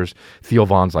newscasters? Theo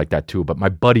Vaughn's like that too, but my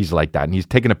buddy's like that. And he's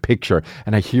taking a picture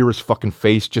and I hear his fucking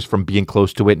face just from being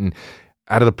close to it. And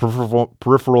out of the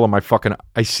peripheral of my fucking,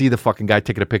 I see the fucking guy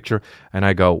taking a picture and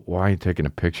I go, why are you taking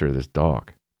a picture of this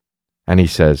dog? And he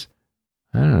says,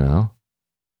 I don't know.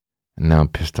 And now I'm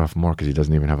pissed off more because he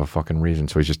doesn't even have a fucking reason.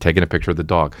 So he's just taking a picture of the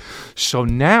dog. So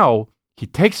now he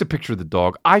takes a picture of the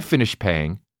dog. I finish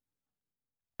paying.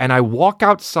 And I walk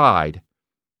outside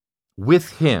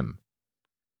with him.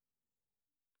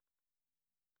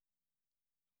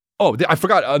 Oh, I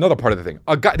forgot another part of the thing.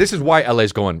 A guy, this is why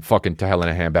LA's going fucking to hell in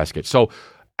a handbasket. So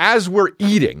as we're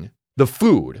eating the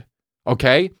food,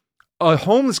 okay, a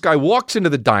homeless guy walks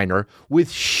into the diner with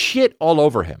shit all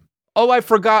over him. Oh, I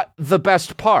forgot the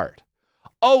best part.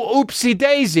 Oh, oopsie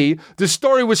daisy, the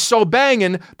story was so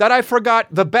banging that I forgot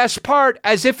the best part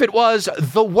as if it was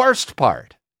the worst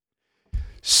part.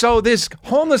 So this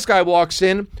homeless guy walks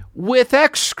in with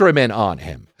excrement on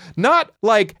him. Not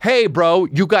like, hey, bro,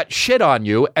 you got shit on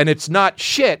you, and it's not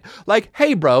shit. Like,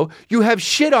 hey, bro, you have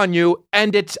shit on you,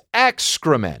 and it's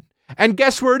excrement. And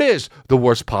guess where it is? The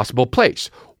worst possible place.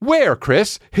 Where,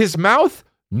 Chris? His mouth?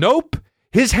 Nope.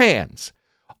 His hands.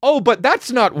 Oh, but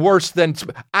that's not worse than...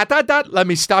 Let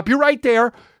me stop you right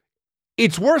there.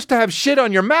 It's worse to have shit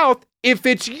on your mouth if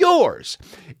it's yours.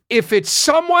 If it's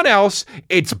someone else,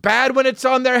 it's bad when it's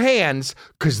on their hands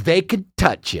because they can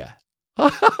touch you.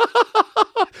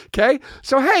 Okay?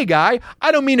 So, hey, guy,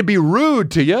 I don't mean to be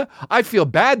rude to you. I feel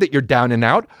bad that you're down and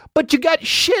out, but you got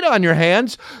shit on your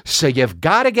hands, so you've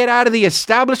got to get out of the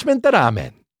establishment that I'm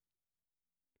in.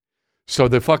 So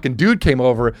the fucking dude came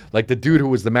over, like the dude who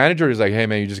was the manager, he's like, hey,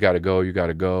 man, you just got to go. You got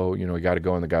to go. You know, you got to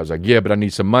go. And the guy was like, yeah, but I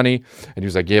need some money. And he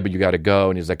was like, yeah, but you got to go.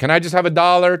 And he's like, can I just have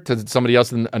 $1 to somebody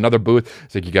else in another booth?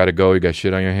 It's like, you got to go. You got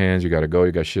shit on your hands. You got to go.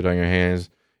 You got shit on your hands.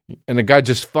 And the guy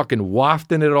just fucking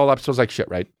wafting it all up. So I was like, shit,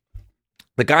 right?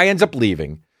 The guy ends up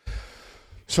leaving.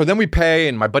 So then we pay,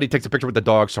 and my buddy takes a picture with the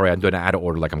dog. Sorry, I'm doing an out of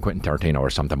order like I'm Quentin Tarantino or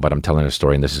something, but I'm telling a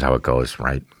story, and this is how it goes,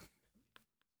 right?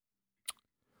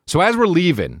 So as we're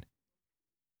leaving,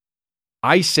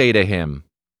 I say to him,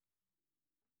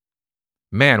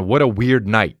 man, what a weird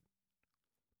night.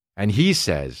 And he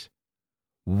says,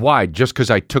 why? Just because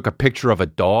I took a picture of a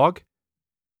dog?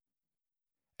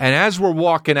 And as we're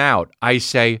walking out, I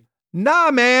say, nah,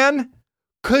 man,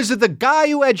 because of the guy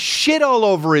who had shit all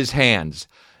over his hands,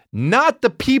 not the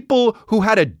people who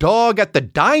had a dog at the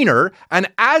diner.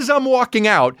 And as I'm walking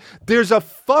out, there's a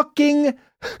fucking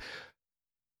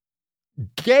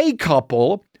gay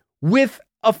couple with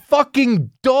a fucking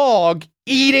dog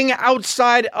eating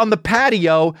outside on the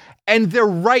patio, and they're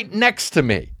right next to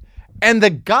me. And the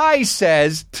guy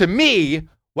says to me,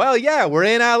 well, yeah, we're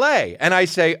in LA. And I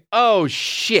say, oh,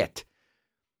 shit.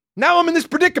 Now I'm in this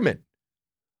predicament.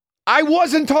 I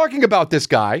wasn't talking about this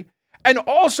guy. And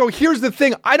also, here's the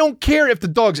thing. I don't care if the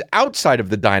dog's outside of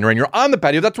the diner and you're on the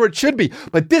patio. That's where it should be.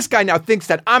 But this guy now thinks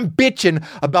that I'm bitching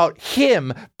about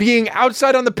him being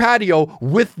outside on the patio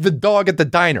with the dog at the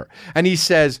diner. And he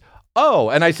says, oh,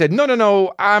 and I said,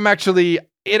 no,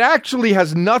 it actually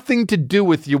has nothing to do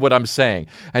with you, what I'm saying.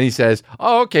 And he says,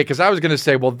 oh, okay, because I was going to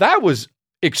say, well, that was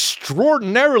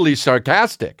extraordinarily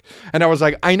sarcastic. And I was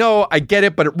like, I know, I get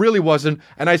it, but it really wasn't.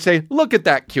 And I say, look at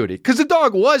that cutie, because the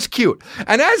dog was cute.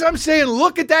 And as I'm saying,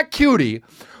 look at that cutie,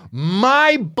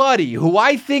 my buddy, who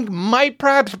I think might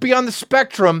perhaps be on the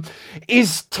spectrum,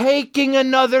 is taking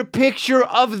another picture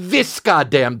of this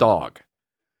goddamn dog.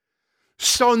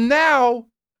 So now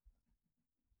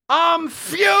I'm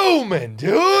fuming,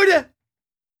 dude.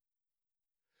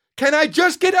 Can I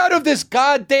just get out of this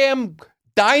goddamn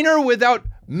diner without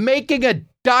making a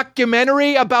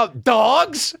documentary about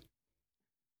dogs?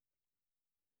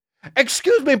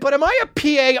 Excuse me, but am I a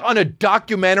PA on a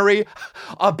documentary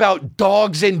about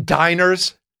dogs in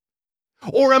diners?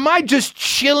 Or am I just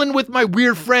chilling with my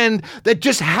weird friend that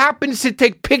just happens to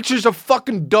take pictures of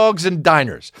fucking dogs in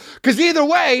diners? Because either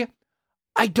way,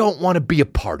 I don't want to be a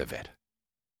part of it.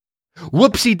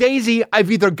 Whoopsie daisy, I've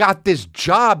either got this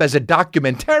job as a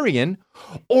documentarian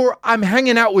or I'm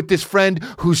hanging out with this friend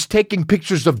who's taking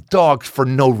pictures of dogs for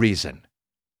no reason.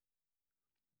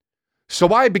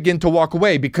 So I begin to walk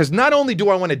away because not only do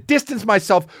I want to distance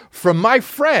myself from my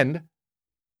friend,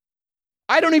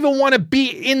 I don't even want to be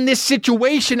in this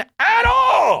situation at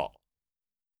all.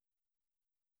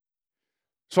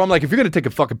 So I'm like, if you're going to take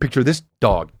a fucking picture of this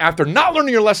dog after not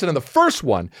learning your lesson in the first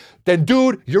one, then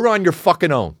dude, you're on your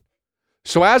fucking own.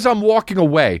 So as I'm walking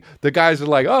away, the guys are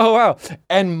like, oh, wow.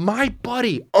 And my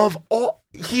buddy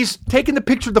he's taking the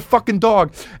picture of the fucking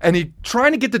dog and he's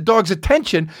trying to get the dog's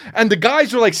attention. And the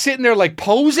guys are like sitting there like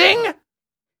posing.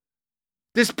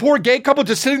 This poor gay couple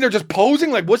just sitting there just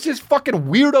posing. Like, what's this fucking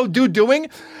weirdo dude doing?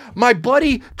 My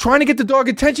buddy trying to get the dog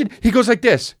attention. He goes like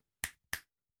this.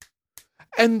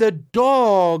 And the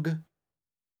dog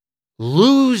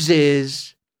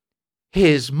loses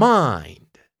his mind.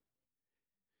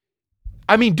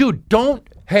 I mean, dude,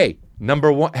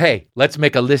 number one, let's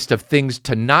make a list of things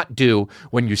to not do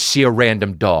when you see a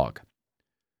random dog.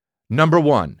 Number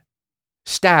one,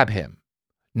 stab him.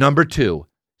 Number two,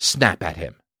 snap at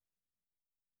him.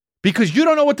 Because you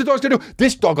don't know what the dog's going to do.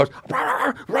 This dog goes,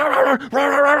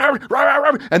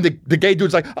 and the gay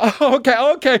dude's like, oh,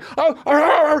 okay.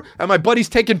 And my buddy's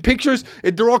taking pictures.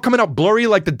 They're all coming out blurry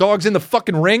like the dog's in the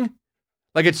fucking ring.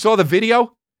 Like it saw the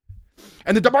video.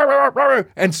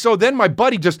 And so then my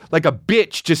buddy just like a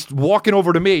bitch just walking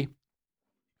over to me.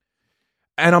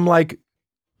 And I'm like,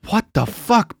 what the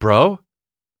fuck, bro?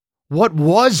 What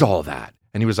was all that?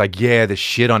 And he was like, yeah, the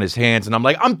shit on his hands. And I'm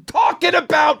like, I'm talking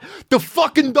about the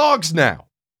fucking dogs now.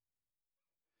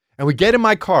 And we get in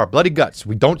my car, bloody guts.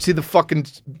 We don't see the fucking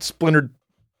splintered.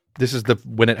 This is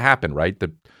when it happened, right?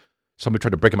 Somebody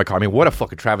tried to break in my car. I mean, what a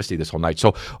fucking travesty this whole night.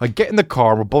 So I get in the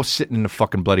car. We're both sitting in the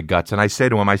fucking bloody guts. And I say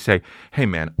to him, hey,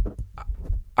 man,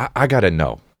 I got to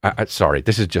know. Sorry,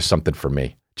 this is just something for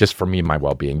me. Just for me and my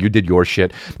well-being. You did your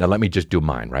shit. Now let me just do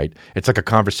mine, right? It's like a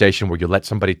conversation where you let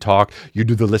somebody talk. You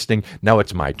do the listening. Now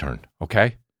it's my turn,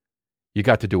 okay? You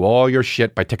got to do all your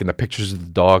shit by taking the pictures of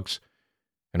the dogs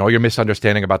and all your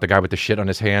misunderstanding about the guy with the shit on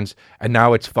his hands. And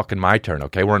now it's fucking my turn,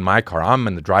 okay? We're in my car. I'm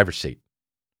in the driver's seat.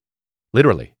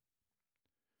 Literally.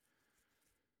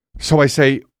 So I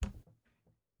say,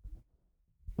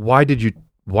 why did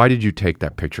you take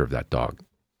that picture of that dog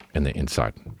in the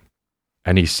inside?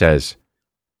 And he says,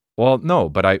 well, no,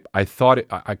 but I thought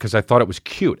it, because I thought it was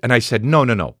cute. And I said,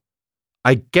 no.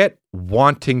 I get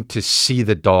wanting to see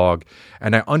the dog,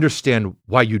 and I understand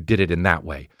why you did it in that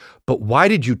way. But why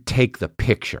did you take the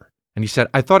picture? And he said,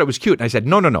 I thought it was cute. And I said,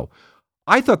 no.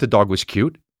 I thought the dog was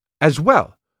cute as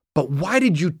well. But why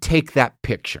did you take that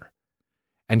picture?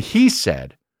 And he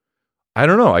said, I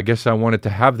don't know. I guess I wanted to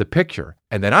have the picture.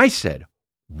 And then I said,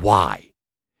 why?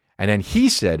 And then he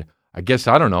said, I guess,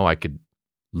 I don't know. I could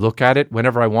look at it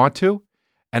whenever I want to.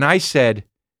 And I said,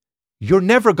 you're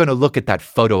never going to look at that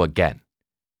photo again.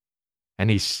 And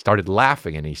he started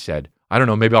laughing and he said, I don't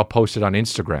know, maybe I'll post it on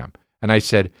Instagram. And I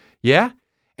said, yeah?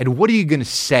 And what are you going to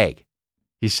say?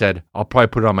 He said, I'll probably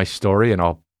put it on my story and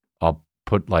I'll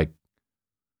put like,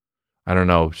 I don't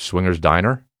know, Swingers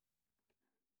Diner.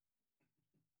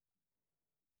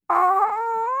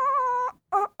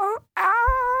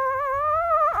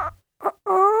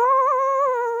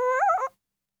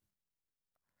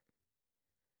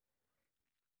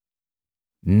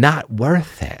 Not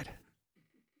worth it.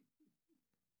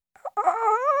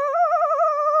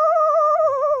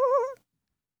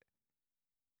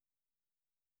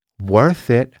 Worth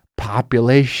it.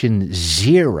 Population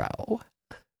 0.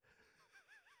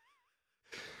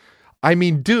 I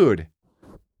mean, dude.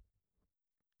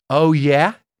 Oh,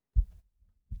 yeah?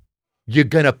 You're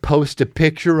going to post a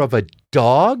picture of a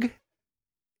dog?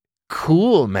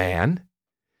 Cool, man.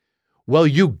 Well,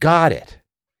 you got it.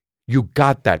 You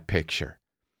got that picture.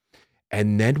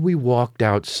 And then we walked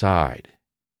outside.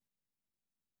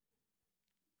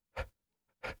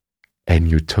 And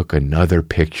you took another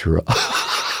picture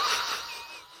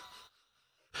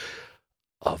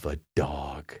of a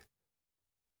dog.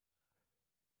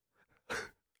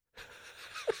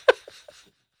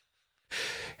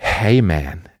 Hey,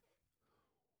 man,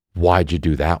 why'd you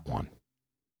do that one?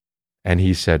 And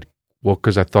he said, well,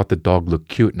 because I thought the dog looked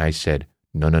cute. And I said,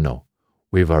 no.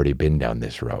 We've already been down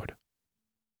this road.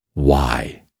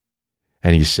 Why?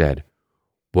 And he said,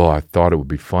 well, I thought it would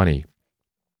be funny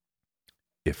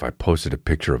if I posted a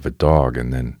picture of a dog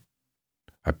and then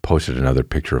I posted another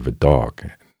picture of a dog.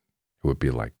 It would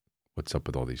be like, what's up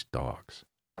with all these dogs?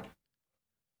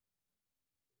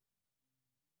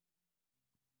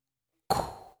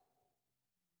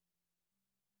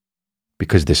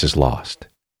 Because this is Lost.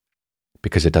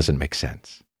 Because it doesn't make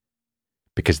sense.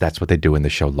 Because that's what they do in the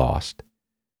show Lost.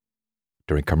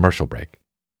 During commercial break,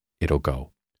 it'll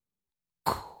go.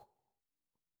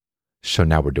 So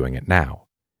now we're doing it now,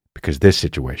 because this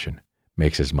situation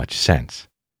makes as much sense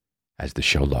as the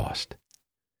show Lost.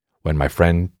 When my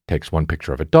friend takes one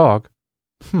picture of a dog,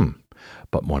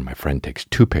 but when my friend takes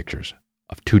 2 pictures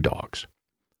of 2 dogs.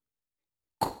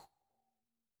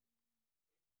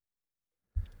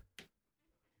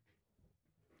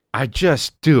 I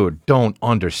just, dude, don't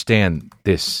understand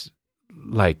this,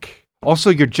 like...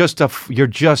 Also, you're just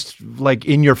like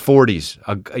in your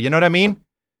 40s. You know what I mean?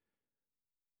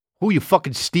 Who, you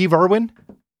fucking Steve Irwin?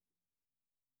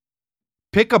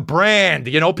 Pick a brand,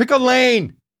 pick a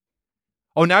lane.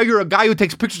 Oh, now you're a guy who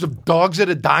takes pictures of dogs at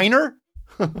a diner?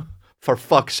 For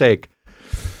fuck's sake.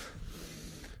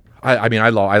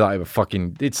 I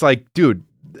fucking, it's like, dude,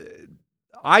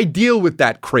 I deal with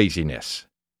that craziness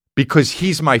because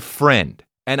he's my friend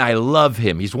and I love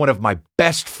him. He's one of my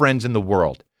best friends in the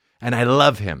world. And I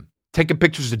love him. Taking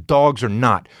pictures of dogs or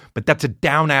not, but that's a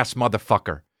down-ass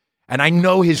motherfucker. And I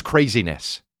know his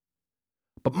craziness.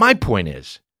 But my point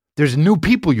is, there's new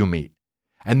people you meet.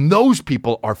 And those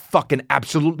people are fucking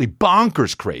absolutely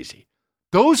bonkers crazy.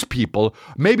 Those people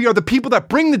maybe are the people that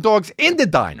bring the dogs in the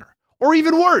diner. Or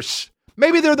even worse,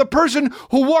 maybe they're the person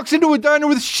who walks into a diner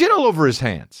with shit all over his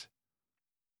hands.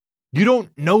 You don't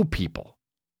know people,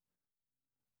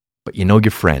 but you know your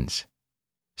friends.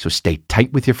 So stay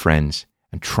tight with your friends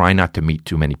and try not to meet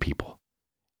too many people.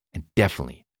 And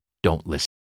definitely don't listen.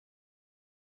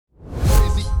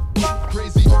 Crazy,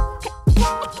 crazy,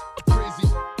 crazy,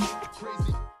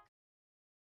 crazy.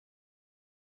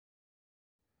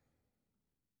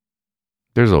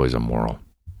 There's always a moral,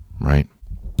 right?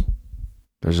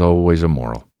 There's always a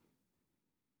moral.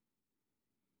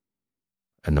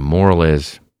 And the moral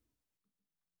is,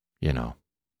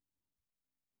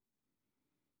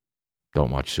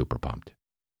 don't watch Super Pumped.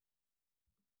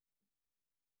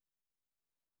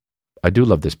 I do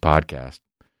love this podcast.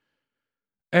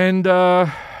 And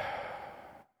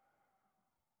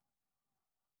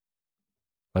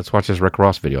let's watch this Rick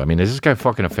Ross video. I mean, is this guy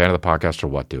fucking a fan of the podcast or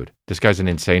what, dude? This guy's an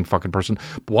insane fucking person.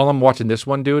 But while I'm watching this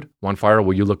one, dude, One Fire,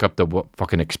 will you look up the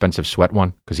fucking expensive sweat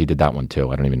one? Because he did that one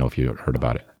too. I don't even know if you heard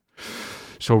about it.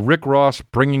 So Rick Ross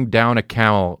bringing down a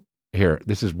camel. Here,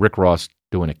 this is Rick Ross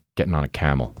getting on a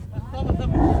camel.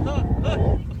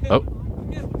 Oh,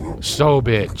 so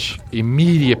bitch.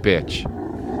 Immediate bitch.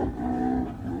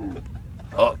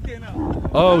 Oh,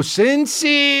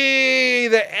 Cincy!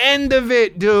 The end of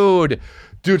it, dude.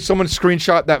 Dude, someone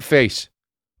screenshot that face.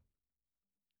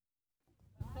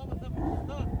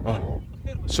 Oh,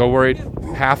 so worried.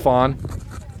 Half on.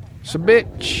 It's a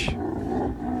bitch.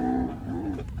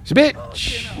 It's a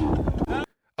bitch.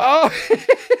 Oh,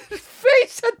 his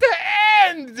face at the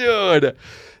end, dude.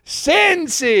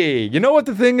 Cincy. You know what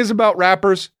the thing is about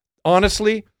rappers?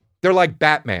 Honestly, they're like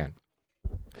Batman.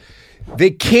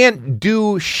 They can't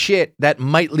do shit that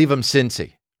might leave them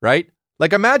cincy, right?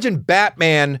 Like imagine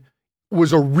Batman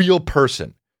was a real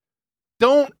person.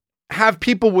 Don't have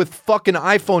people with fucking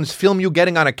iPhones film you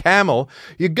getting on a camel.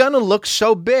 You're gonna look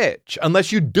so bitch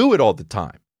unless you do it all the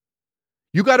time.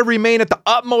 You got to remain at the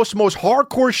utmost, most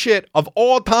hardcore shit of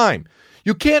all time.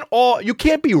 You can't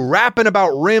be rapping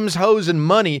about rims, hoes, and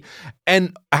money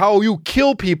and how you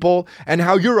kill people and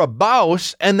how you're a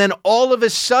boss, and then all of a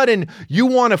sudden you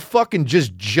want to fucking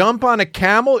just jump on a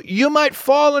camel. You might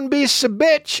fall and be a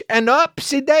bitch, and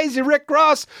upsy daisy, Rick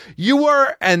Ross, you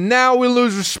were, and now we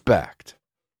lose respect.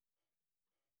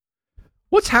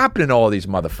 What's happening to all these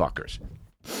motherfuckers?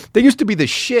 They used to be the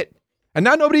shit, and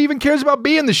now nobody even cares about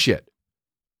being the shit.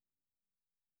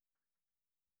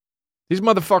 These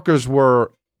rappers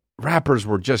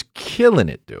were just killing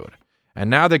it, dude. And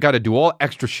now they got to do all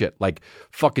extra shit, like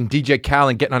fucking DJ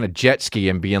Khaled getting on a jet ski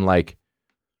and being like,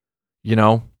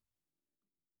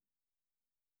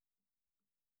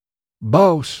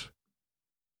 boss,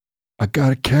 I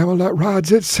got a camel that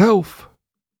rides itself.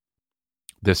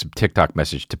 This TikTok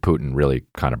message to Putin really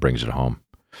kind of brings it home.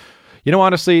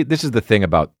 Honestly, this is the thing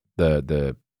about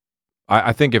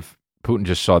I think if Putin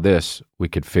just saw this, we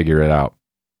could figure it out.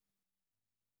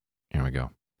 Here we go.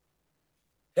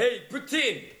 Hey,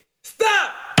 Putin,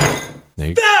 stop!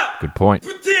 Stop! Good point.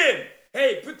 Putin!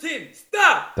 Hey, Putin,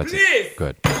 stop! That's please! it.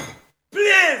 Good.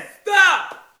 Please,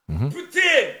 stop! Mm-hmm.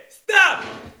 Putin, stop!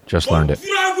 Just learned it.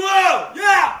 Bravo!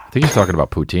 Yeah! I think he's talking about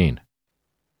poutine.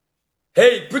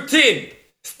 Hey, Putin,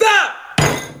 stop!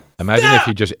 Imagine stop! if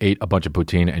he just ate a bunch of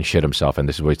poutine and shit himself, and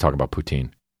this is what he's talking about,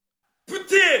 poutine.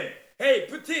 Putin! Hey,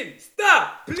 Putin,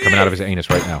 stop! Please! It's coming out of his anus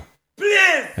right now.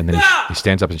 Please! And then he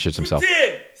stands up and shits himself.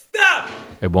 Putin, stop!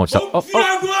 It won't stop.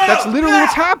 Oh, that's literally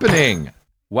what's happening.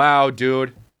 Wow,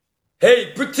 dude.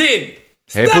 Hey, Putin!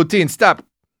 Hey, Putin, stop.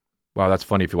 Wow, that's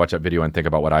funny if you watch that video and think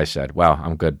about what I said. Wow,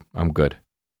 I'm good.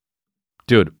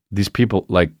 Dude, these people,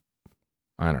 I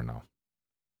don't know.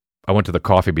 I went to the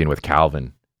Coffee Bean with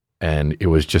Calvin, and it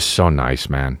was just so nice,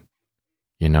 man.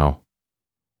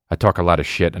 I talk a lot of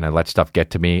shit, and I let stuff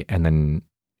get to me, and then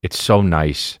it's so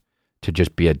nice to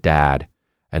just be a dad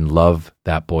and love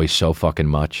that boy so fucking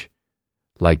much.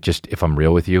 Like, just if I'm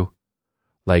real with you,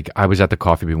 like I was at the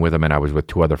Coffee Bean with him and I was with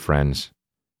two other friends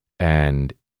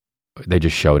and they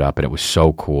just showed up and it was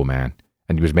so cool, man.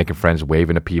 And he was making friends,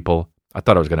 waving to people. I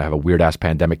thought I was going to have a weird ass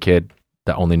pandemic kid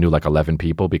that only knew like 11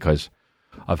 people because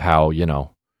of how, he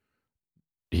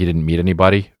didn't meet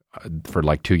anybody for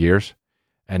like 2 years.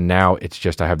 And now it's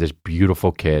just, I have this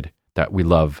beautiful kid that we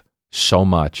love so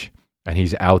much. And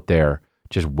he's out there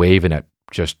just waving at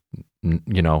just,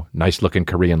 nice looking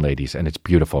Korean ladies. And it's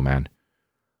beautiful, man.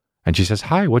 And she says,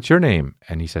 hi, what's your name?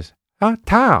 And he says,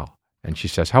 Tao. And she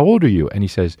says, how old are you? And he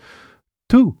says,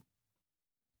 2.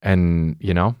 And,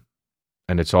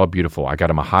 and it's all beautiful. I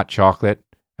got him a hot chocolate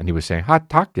and he was saying hot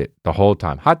chocolate the whole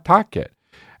time. Hot chocolate.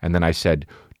 And then I said,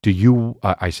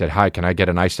 I said, hi, can I get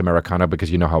an iced Americano?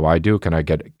 Because you know how I do. Can I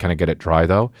get it dry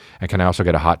though? And can I also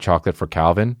get a hot chocolate for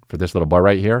Calvin, for this little boy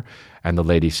right here? And the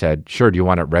lady said, sure. Do you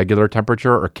want it regular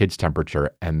temperature or kids temperature?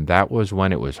 And that was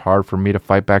when it was hard for me to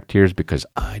fight back tears because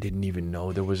I didn't even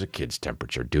know there was a kids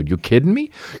temperature. Dude, you kidding me?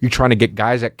 You trying to get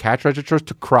guys at cash registers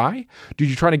to cry?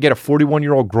 Dude, you trying to get a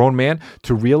 41-year-old grown man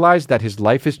to realize that his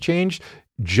life has changed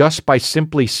just by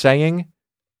simply saying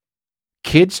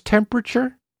kids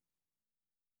temperature?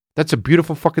 That's a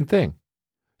beautiful fucking thing.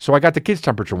 So I got the kids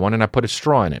temperature one and I put a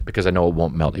straw in it because I know it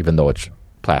won't melt even though it's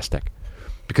plastic.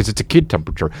 Because it's a kid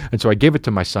temperature. And so I gave it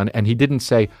to my son and he didn't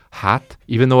say hot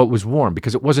even though it was warm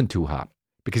because it wasn't too hot.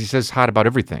 Because he says hot about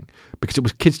everything. Because it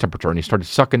was kids temperature and he started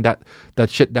sucking that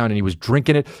shit down and he was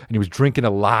drinking it and he was drinking a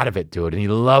lot of it, dude. And he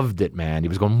loved it, man. He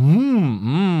was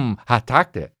going, hot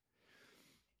takte.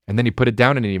 And then he put it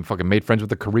down and he fucking made friends with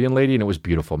the Korean lady and it was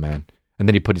beautiful, man. And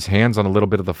then he put his hands on a little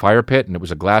bit of the fire pit and it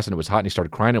was a glass and it was hot and he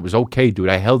started crying. It was okay, dude.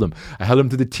 I held him. I held him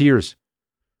through the tears,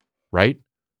 right?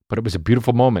 But it was a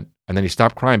beautiful moment. And then he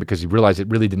stopped crying because he realized it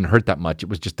really didn't hurt that much. It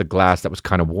was just the glass that was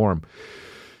kind of warm.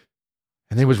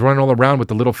 And then he was running all around with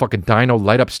the little fucking dino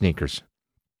light-up sneakers.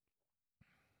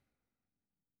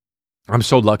 I'm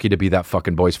so lucky to be that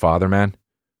fucking boy's father, man.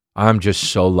 I'm just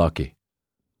so lucky.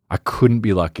 I couldn't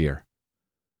be luckier.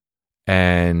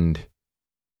 And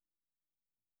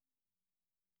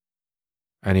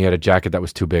he had a jacket that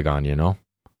was too big on, you know?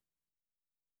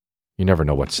 You never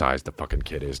know what size the fucking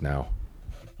kid is now.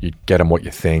 You get him what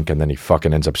you think, and then he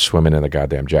fucking ends up swimming in the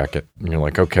goddamn jacket. And you're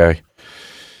like, okay,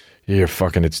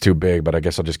 it's too big, but I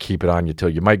guess I'll just keep it on you till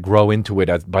you might grow into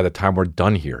it by the time we're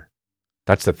done here.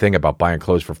 That's the thing about buying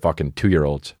clothes for fucking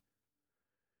 2-year-olds.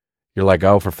 You're like,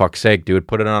 oh, for fuck's sake, dude,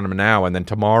 put it on him now, and then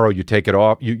tomorrow you take it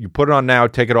off. You put it on now,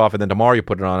 take it off, and then tomorrow you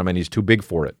put it on him, and he's too big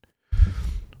for it.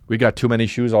 We got too many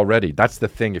shoes already. That's the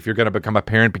thing. If you're going to become a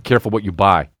parent, be careful what you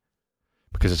buy.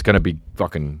 Because it's going to be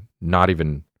fucking not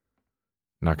going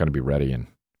to be ready and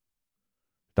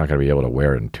not going to be able to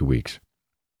wear it in 2 weeks.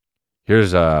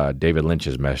 Here's David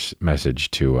Lynch's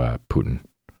message to Putin.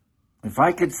 If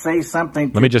I could say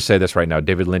something... Let me just say this right now.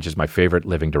 David Lynch is my favorite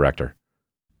living director.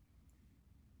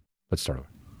 Let's start over.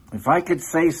 If I could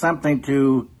say something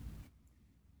to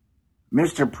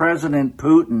Mr. President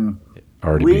Putin,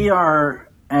 we are...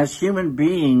 as human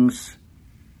beings,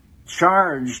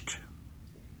 charged.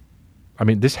 I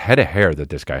mean, this head of hair that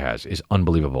this guy has is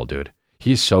unbelievable, dude.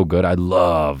 He's so good. I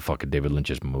love fucking David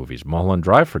Lynch's movies. Mulholland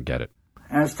Drive, forget it.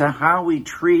 As to how we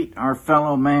treat our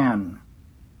fellow man.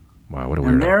 Wow, what a weirdo.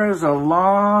 And there is a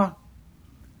law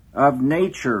of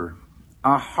nature,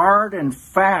 a hard and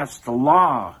fast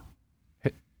law.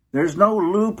 There's no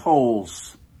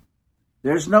loopholes.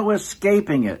 There's no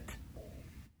escaping it.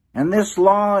 And this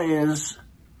law is...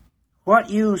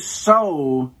 what you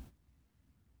sow,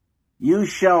 you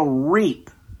shall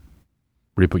reap.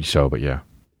 Reap what you sow, but yeah.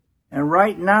 And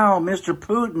right now, Mr.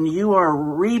 Putin, you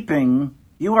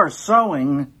are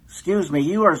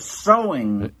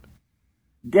sowing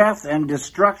death and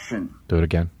destruction. Do it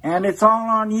again. And it's all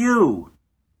on you.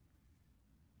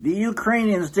 The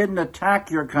Ukrainians didn't attack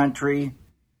your country.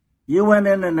 You went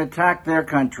in and attacked their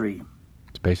country.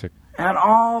 It's basic. And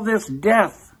all this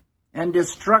death and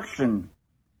destruction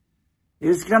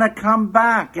is going to come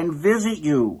back and visit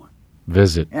you.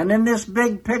 Visit. And in this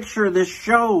big picture, this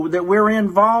show that we're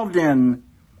involved in,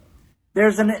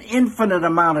 there's an infinite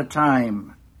amount of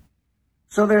time.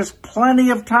 So there's plenty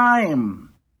of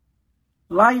time.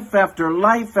 Life after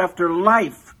life after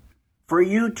life for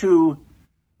you to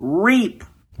reap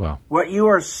what you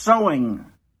are sowing.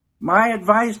 My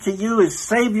advice to you is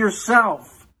save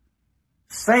yourself.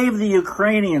 Save the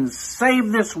Ukrainians.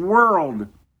 Save this world.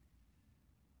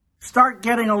 Start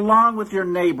getting along with your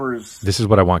neighbors. This is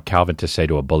what I want Calvin to say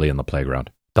to a bully in the playground.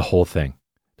 The whole thing.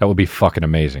 That would be fucking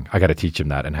amazing. I got to teach him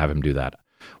that and have him do that.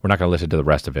 We're not going to listen to the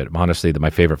rest of it. Honestly, my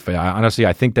favorite. Honestly,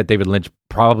 I think that David Lynch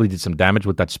probably did some damage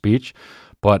with that speech,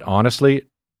 but honestly,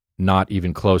 not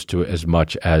even close to as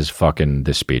much as fucking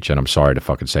this speech. And I'm sorry to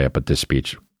fucking say it, but this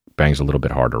speech bangs a little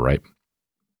bit harder, right?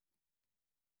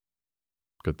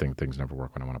 Good thing things never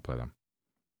work when I want to play them.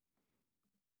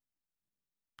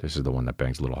 This is the one that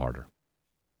bangs a little harder.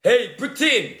 Hey,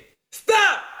 Putin!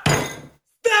 Stop!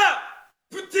 Stop!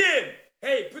 Putin!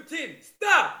 Hey, Putin!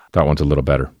 Stop! That one's a little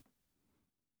better.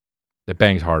 It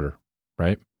bangs harder,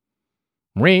 right?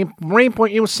 Reap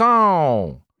what you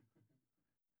sow.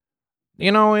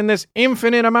 You know, in this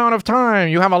infinite amount of time,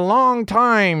 you have a long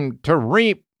time to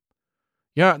reap.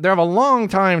 Yeah, they have a long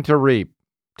time to reap,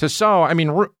 to sow. I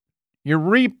mean,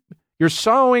 you're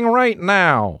sowing right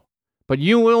now, but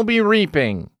you will be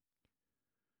reaping.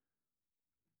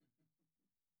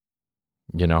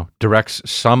 You know, directs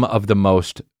some of the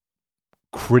most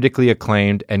critically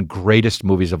acclaimed and greatest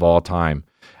movies of all time.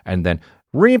 And then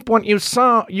reap what you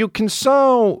sow. You can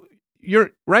sow.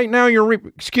 You're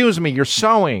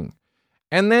sowing.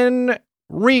 And then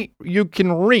you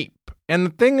can reap. And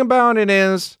the thing about it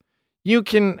is,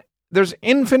 there's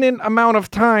infinite amount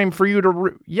of time for you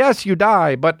to, yes, you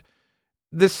die, but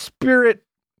the spirit,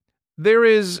 there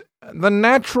is the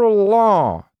natural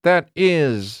law that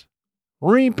is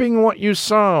reaping what you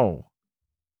sow.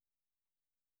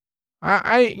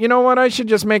 You know what? I should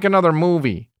just make another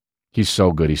movie. He's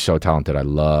so good. He's so talented. I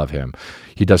love him.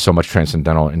 He does so much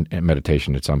transcendental and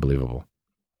meditation. It's unbelievable.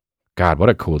 God, what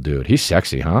a cool dude. He's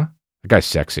sexy, huh? That guy's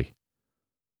sexy.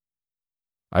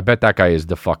 I bet that guy is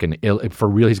the fucking for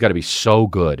real. He's got to be so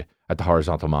good at the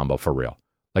horizontal mambo for real.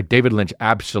 Like David Lynch,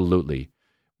 absolutely.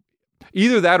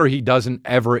 Either that or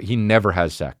he never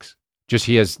has sex. Just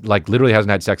he has literally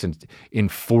hasn't had sex in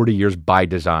 40 years by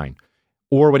design.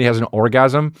 Or when he has an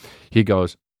orgasm, he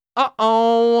goes,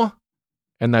 uh-oh.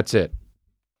 And that's it.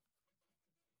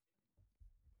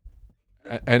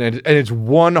 And it's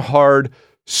one hard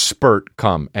spurt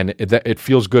come. And it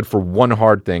feels good for one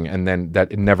hard thing. And then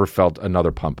that it never felt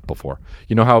another pump before.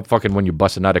 You know how fucking when you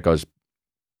bust a nut, it goes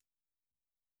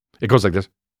like this.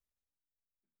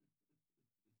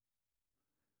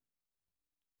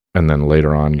 And then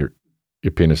later on, your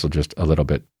penis will just a little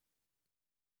bit,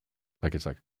 it's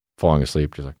like falling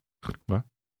asleep, just like, what?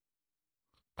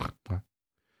 What?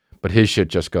 But his shit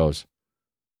just goes,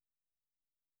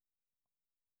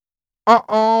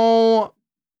 uh-oh.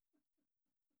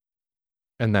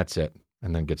 And that's it.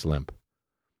 And then gets limp.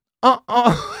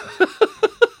 Uh-oh.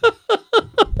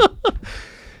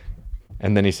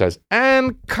 And then he says,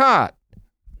 and cut.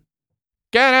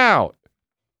 Get out.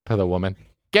 To the woman.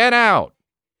 Get out.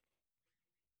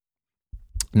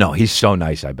 No, he's so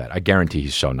nice, I bet. I guarantee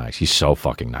he's so nice. He's so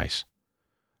fucking nice.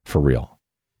 For real.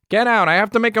 Get out. I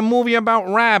have to make a movie about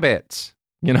rabbits.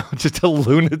 You know, just a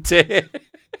lunatic.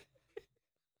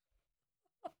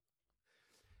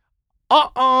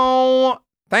 Uh-oh.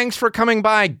 Thanks for coming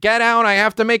by. Get out. I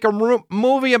have to make a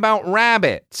movie about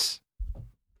rabbits.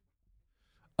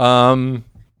 I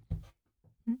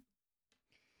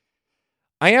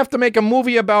have to make a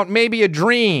movie about maybe a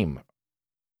dream.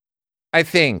 I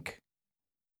think.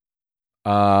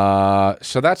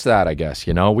 So that's that, I guess.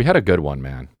 You know, we had a good one,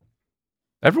 man.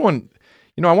 Everyone,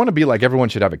 you know, I want to be like everyone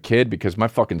should have a kid because my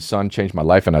fucking son changed my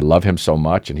life and I love him so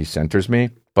much and he centers me.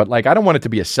 But I don't want it to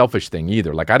be a selfish thing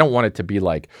either. I don't want it to be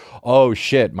like, oh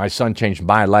shit, my son changed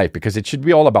my life, because it should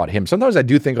be all about him. Sometimes I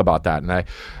do think about that, and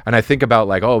I think about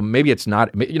oh, maybe it's not,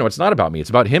 it's not about me. It's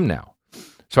about him now.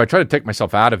 So I try to take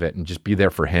myself out of it and just be there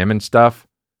for him and stuff.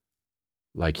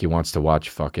 Like he wants to watch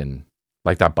fucking,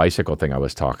 that bicycle thing I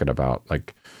was talking about.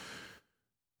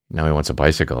 Now he wants a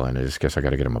bicycle, and I just guess I got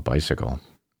to get him a bicycle.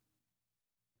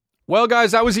 Well,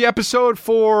 guys, that was the episode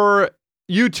for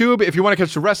YouTube. If you want to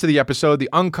catch the rest of the episode, the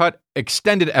uncut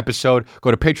extended episode,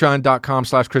 go to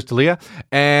patreon.com/Chris D'Elia,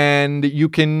 and you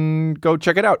can go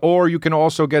check it out. Or you can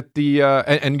also get the,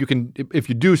 and you can, if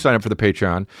you do sign up for the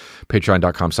Patreon,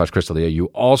 patreon.com/Chris D'Elia, you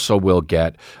also will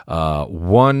get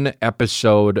one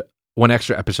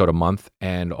extra episode a month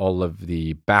and all of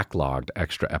the backlogged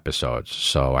extra episodes.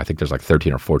 So I think there's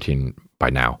 13 or 14 by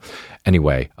now.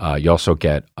 Anyway, you also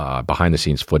get behind the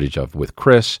scenes footage with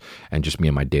Chris and just me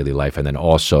and my daily life. And then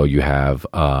also you have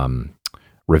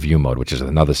review mode, which is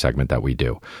another segment that we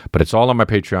do. But it's all on my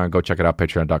Patreon. Go check it out,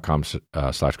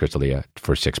 patreon.com/Chris D'Elia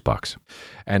for $6.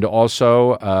 And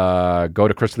also go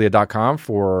to chrisdelia.com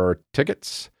for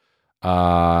tickets.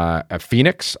 At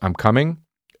Phoenix, I'm coming.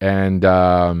 And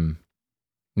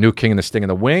new King and the Sting in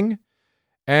the Wing,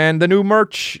 and the new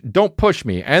merch, Don't Push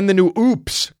Me, and the new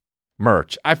Oops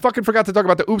merch. I fucking forgot to talk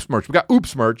about the Oops merch. We got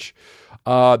Oops merch.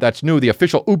 That's new, the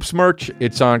official Oops merch.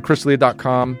 It's on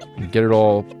chrisdelia.com. Get it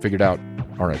all figured out.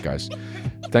 All right, guys.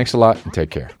 Thanks a lot, and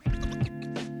take care.